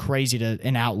that's crazy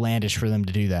and outlandish for them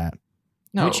to do that.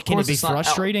 No, which can it be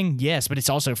frustrating? Yes, but it's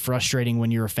also frustrating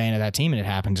when you're a fan of that team and it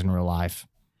happens in real life.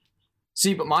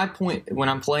 See, but my point when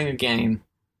I'm playing a game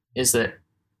is that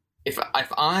if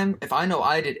I know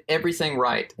I did everything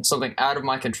right and something out of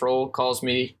my control calls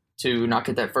me to not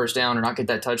get that first down or not get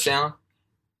that touchdown,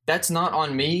 that's not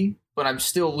on me, but I'm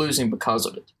still losing because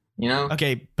of it.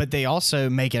 Okay, but they also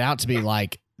make it out to be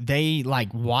like they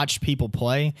watch people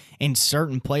play, and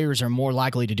certain players are more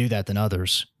likely to do that than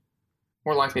others.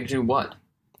 More likely to do what?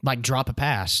 Like drop a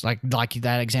pass, like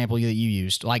that example that you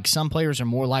used. Like some players are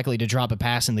more likely to drop a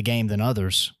pass in the game than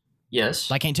others. Yes.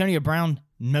 Like Antonio Brown,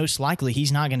 most likely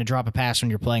he's not going to drop a pass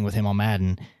when you're playing with him on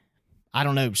Madden. I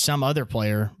don't know, some other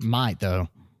player might though.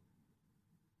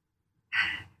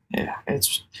 Yeah,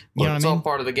 it's all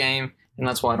part of the game, and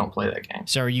that's why I don't play that game.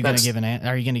 So are you going to give an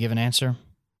answer?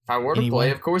 If I were to Anyway.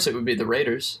 play, of course it would be the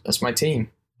Raiders. That's my team.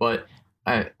 But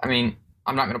I mean,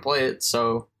 I'm not going to play it,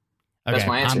 so that's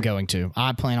my answer. I'm going to.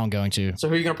 I plan on going to. So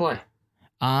who are you going to play?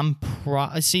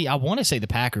 See, I want to say the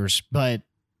Packers, but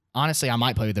honestly, I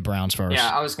might play with the Browns first. Yeah,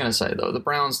 I was going to say though, the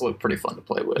Browns look pretty fun to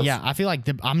play with. Yeah, I feel like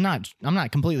I'm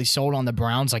not completely sold on the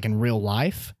Browns like in real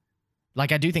life.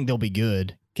 Like I do think they'll be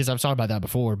good because I've talked about that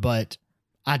before, but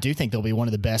I do think they'll be one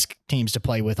of the best teams to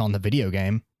play with on the video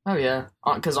game. Oh yeah,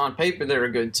 because on paper they're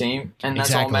a good team, and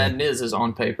that's all Exactly. Madden is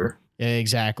on paper.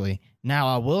 Exactly. Now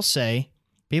I will say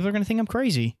people are going to think I'm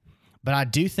crazy, but I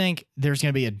do think there's going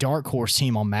to be a dark horse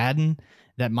team on Madden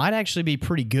that might actually be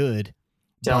pretty good,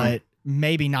 Tell me. but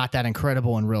maybe not that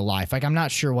incredible in real life. Like I'm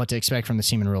not sure what to expect from the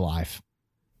team in real life.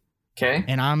 Okay.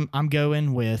 And I'm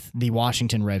going with the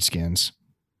Washington Redskins.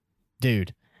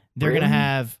 Dude, they're Really? gonna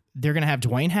have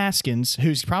Dwayne Haskins,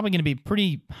 who's probably gonna be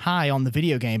pretty high on the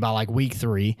video game by like week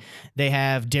 3. They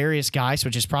have Darius Geis,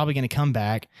 which is probably gonna come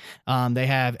back. They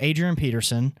have Adrian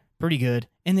Peterson, pretty good.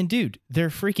 And then, dude, their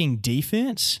freaking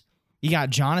defense. You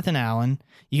got Jonathan Allen,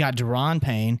 you got Deron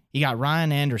Payne, you got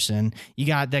Ryan Anderson, you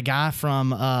got the guy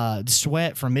from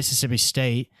Sweat from Mississippi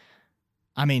State.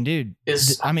 I mean, dude.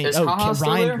 Is Ha-Ha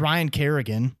still there? Ryan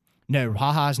Kerrigan. No,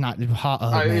 Ha-Ha's not. He Man,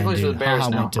 plays dude. with the Bears Ha-Ha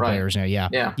now, went to right. Bears now. Yeah.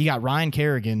 Yeah. You got Ryan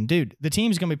Kerrigan, dude. The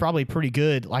team's gonna be probably pretty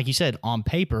good, like you said, on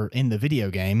paper in the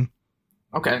video game.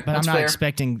 Okay, But that's I'm not fair.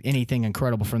 expecting anything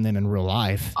incredible from them in real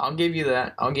life. I'll give you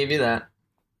that.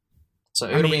 So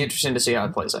I it'll be mean- interesting to see how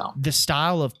it plays out. The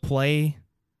style of play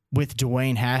with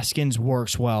Dwayne Haskins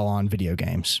works well on video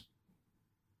games.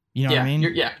 You know yeah, what I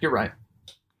mean? you're right.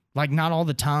 Like not all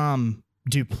the time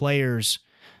do players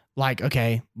like,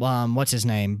 okay, what's his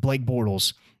name? Blake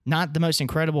Bortles. Not the most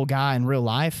incredible guy in real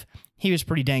life. He was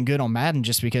pretty dang good on Madden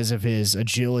just because of his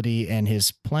agility and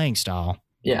his playing style.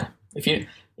 Yeah, if you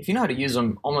know how to use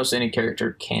them, almost any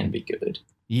character can be good.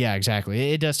 Yeah,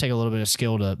 exactly. It does take a little bit of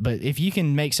skill but if you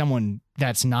can make someone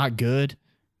that's not good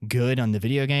on the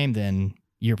video game, then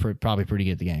you're probably pretty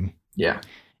good at the game. Yeah.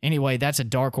 Anyway, that's a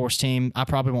dark horse team. I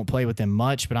probably won't play with them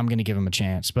much, but I'm going to give them a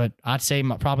chance. But I'd say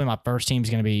probably my first team is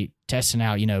going to be testing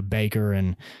out, Baker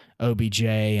and OBJ,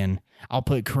 and I'll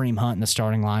put Kareem Hunt in the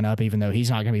starting lineup, even though he's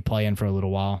not going to be playing for a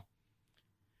little while.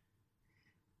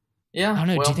 Yeah. I don't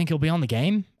know. Well, Do you think he'll be on the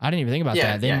game? I didn't even think about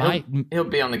Yeah, that. They yeah, might. he'll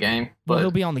be on the game, Well, but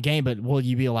he'll be on the game, but will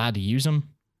you be allowed to use him?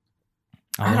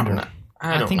 I don't know.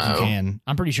 I don't think know. you can.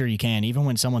 I'm pretty sure you can. Even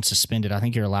when someone's suspended, I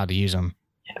think you're allowed to use them.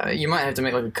 You might have to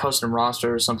make like a custom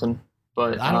roster or something.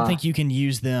 But I don't think you can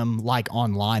use them like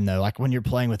online though. Like when you're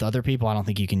playing with other people, I don't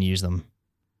think you can use them.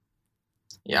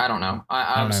 Yeah, I don't know.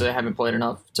 I don't obviously know. haven't played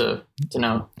enough to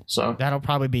know. So That'll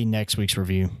probably be next week's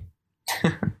review.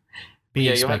 Be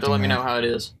yeah, you'll have to expecting let me that. know how it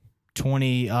is.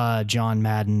 20 John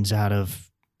Maddens out of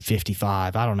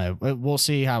 55. I don't know. We'll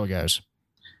see how it goes.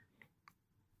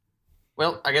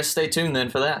 Well, I guess stay tuned then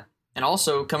for that. And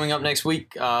also coming up next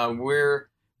week, we're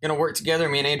gonna work together.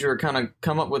 Me and Andrew are kind of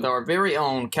come up with our very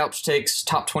own Couch Takes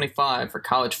Top 25 for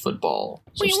college football.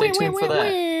 So stay tuned for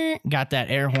that. Got that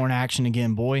air horn action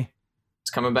again, boy. It's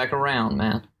coming back around,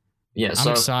 man. Yeah, I'm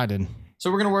so excited.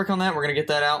 we're gonna work on that. We're gonna get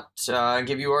that out.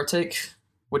 Give you our take.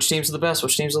 Which teams are the best?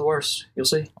 Which teams are the worst? You'll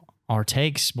see. Our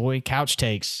takes, boy. Couch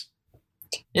takes.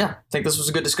 Yeah, I think this was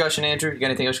a good discussion, Andrew. You got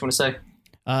anything else you want to say?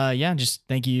 Yeah, just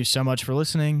thank you so much for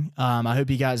listening. I hope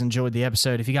you guys enjoyed the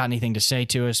episode. If you got anything to say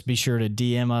to us, be sure to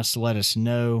DM us, let us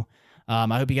know.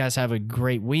 I hope you guys have a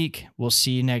great week. We'll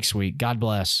see you next week. God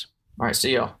bless. All right,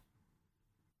 see y'all.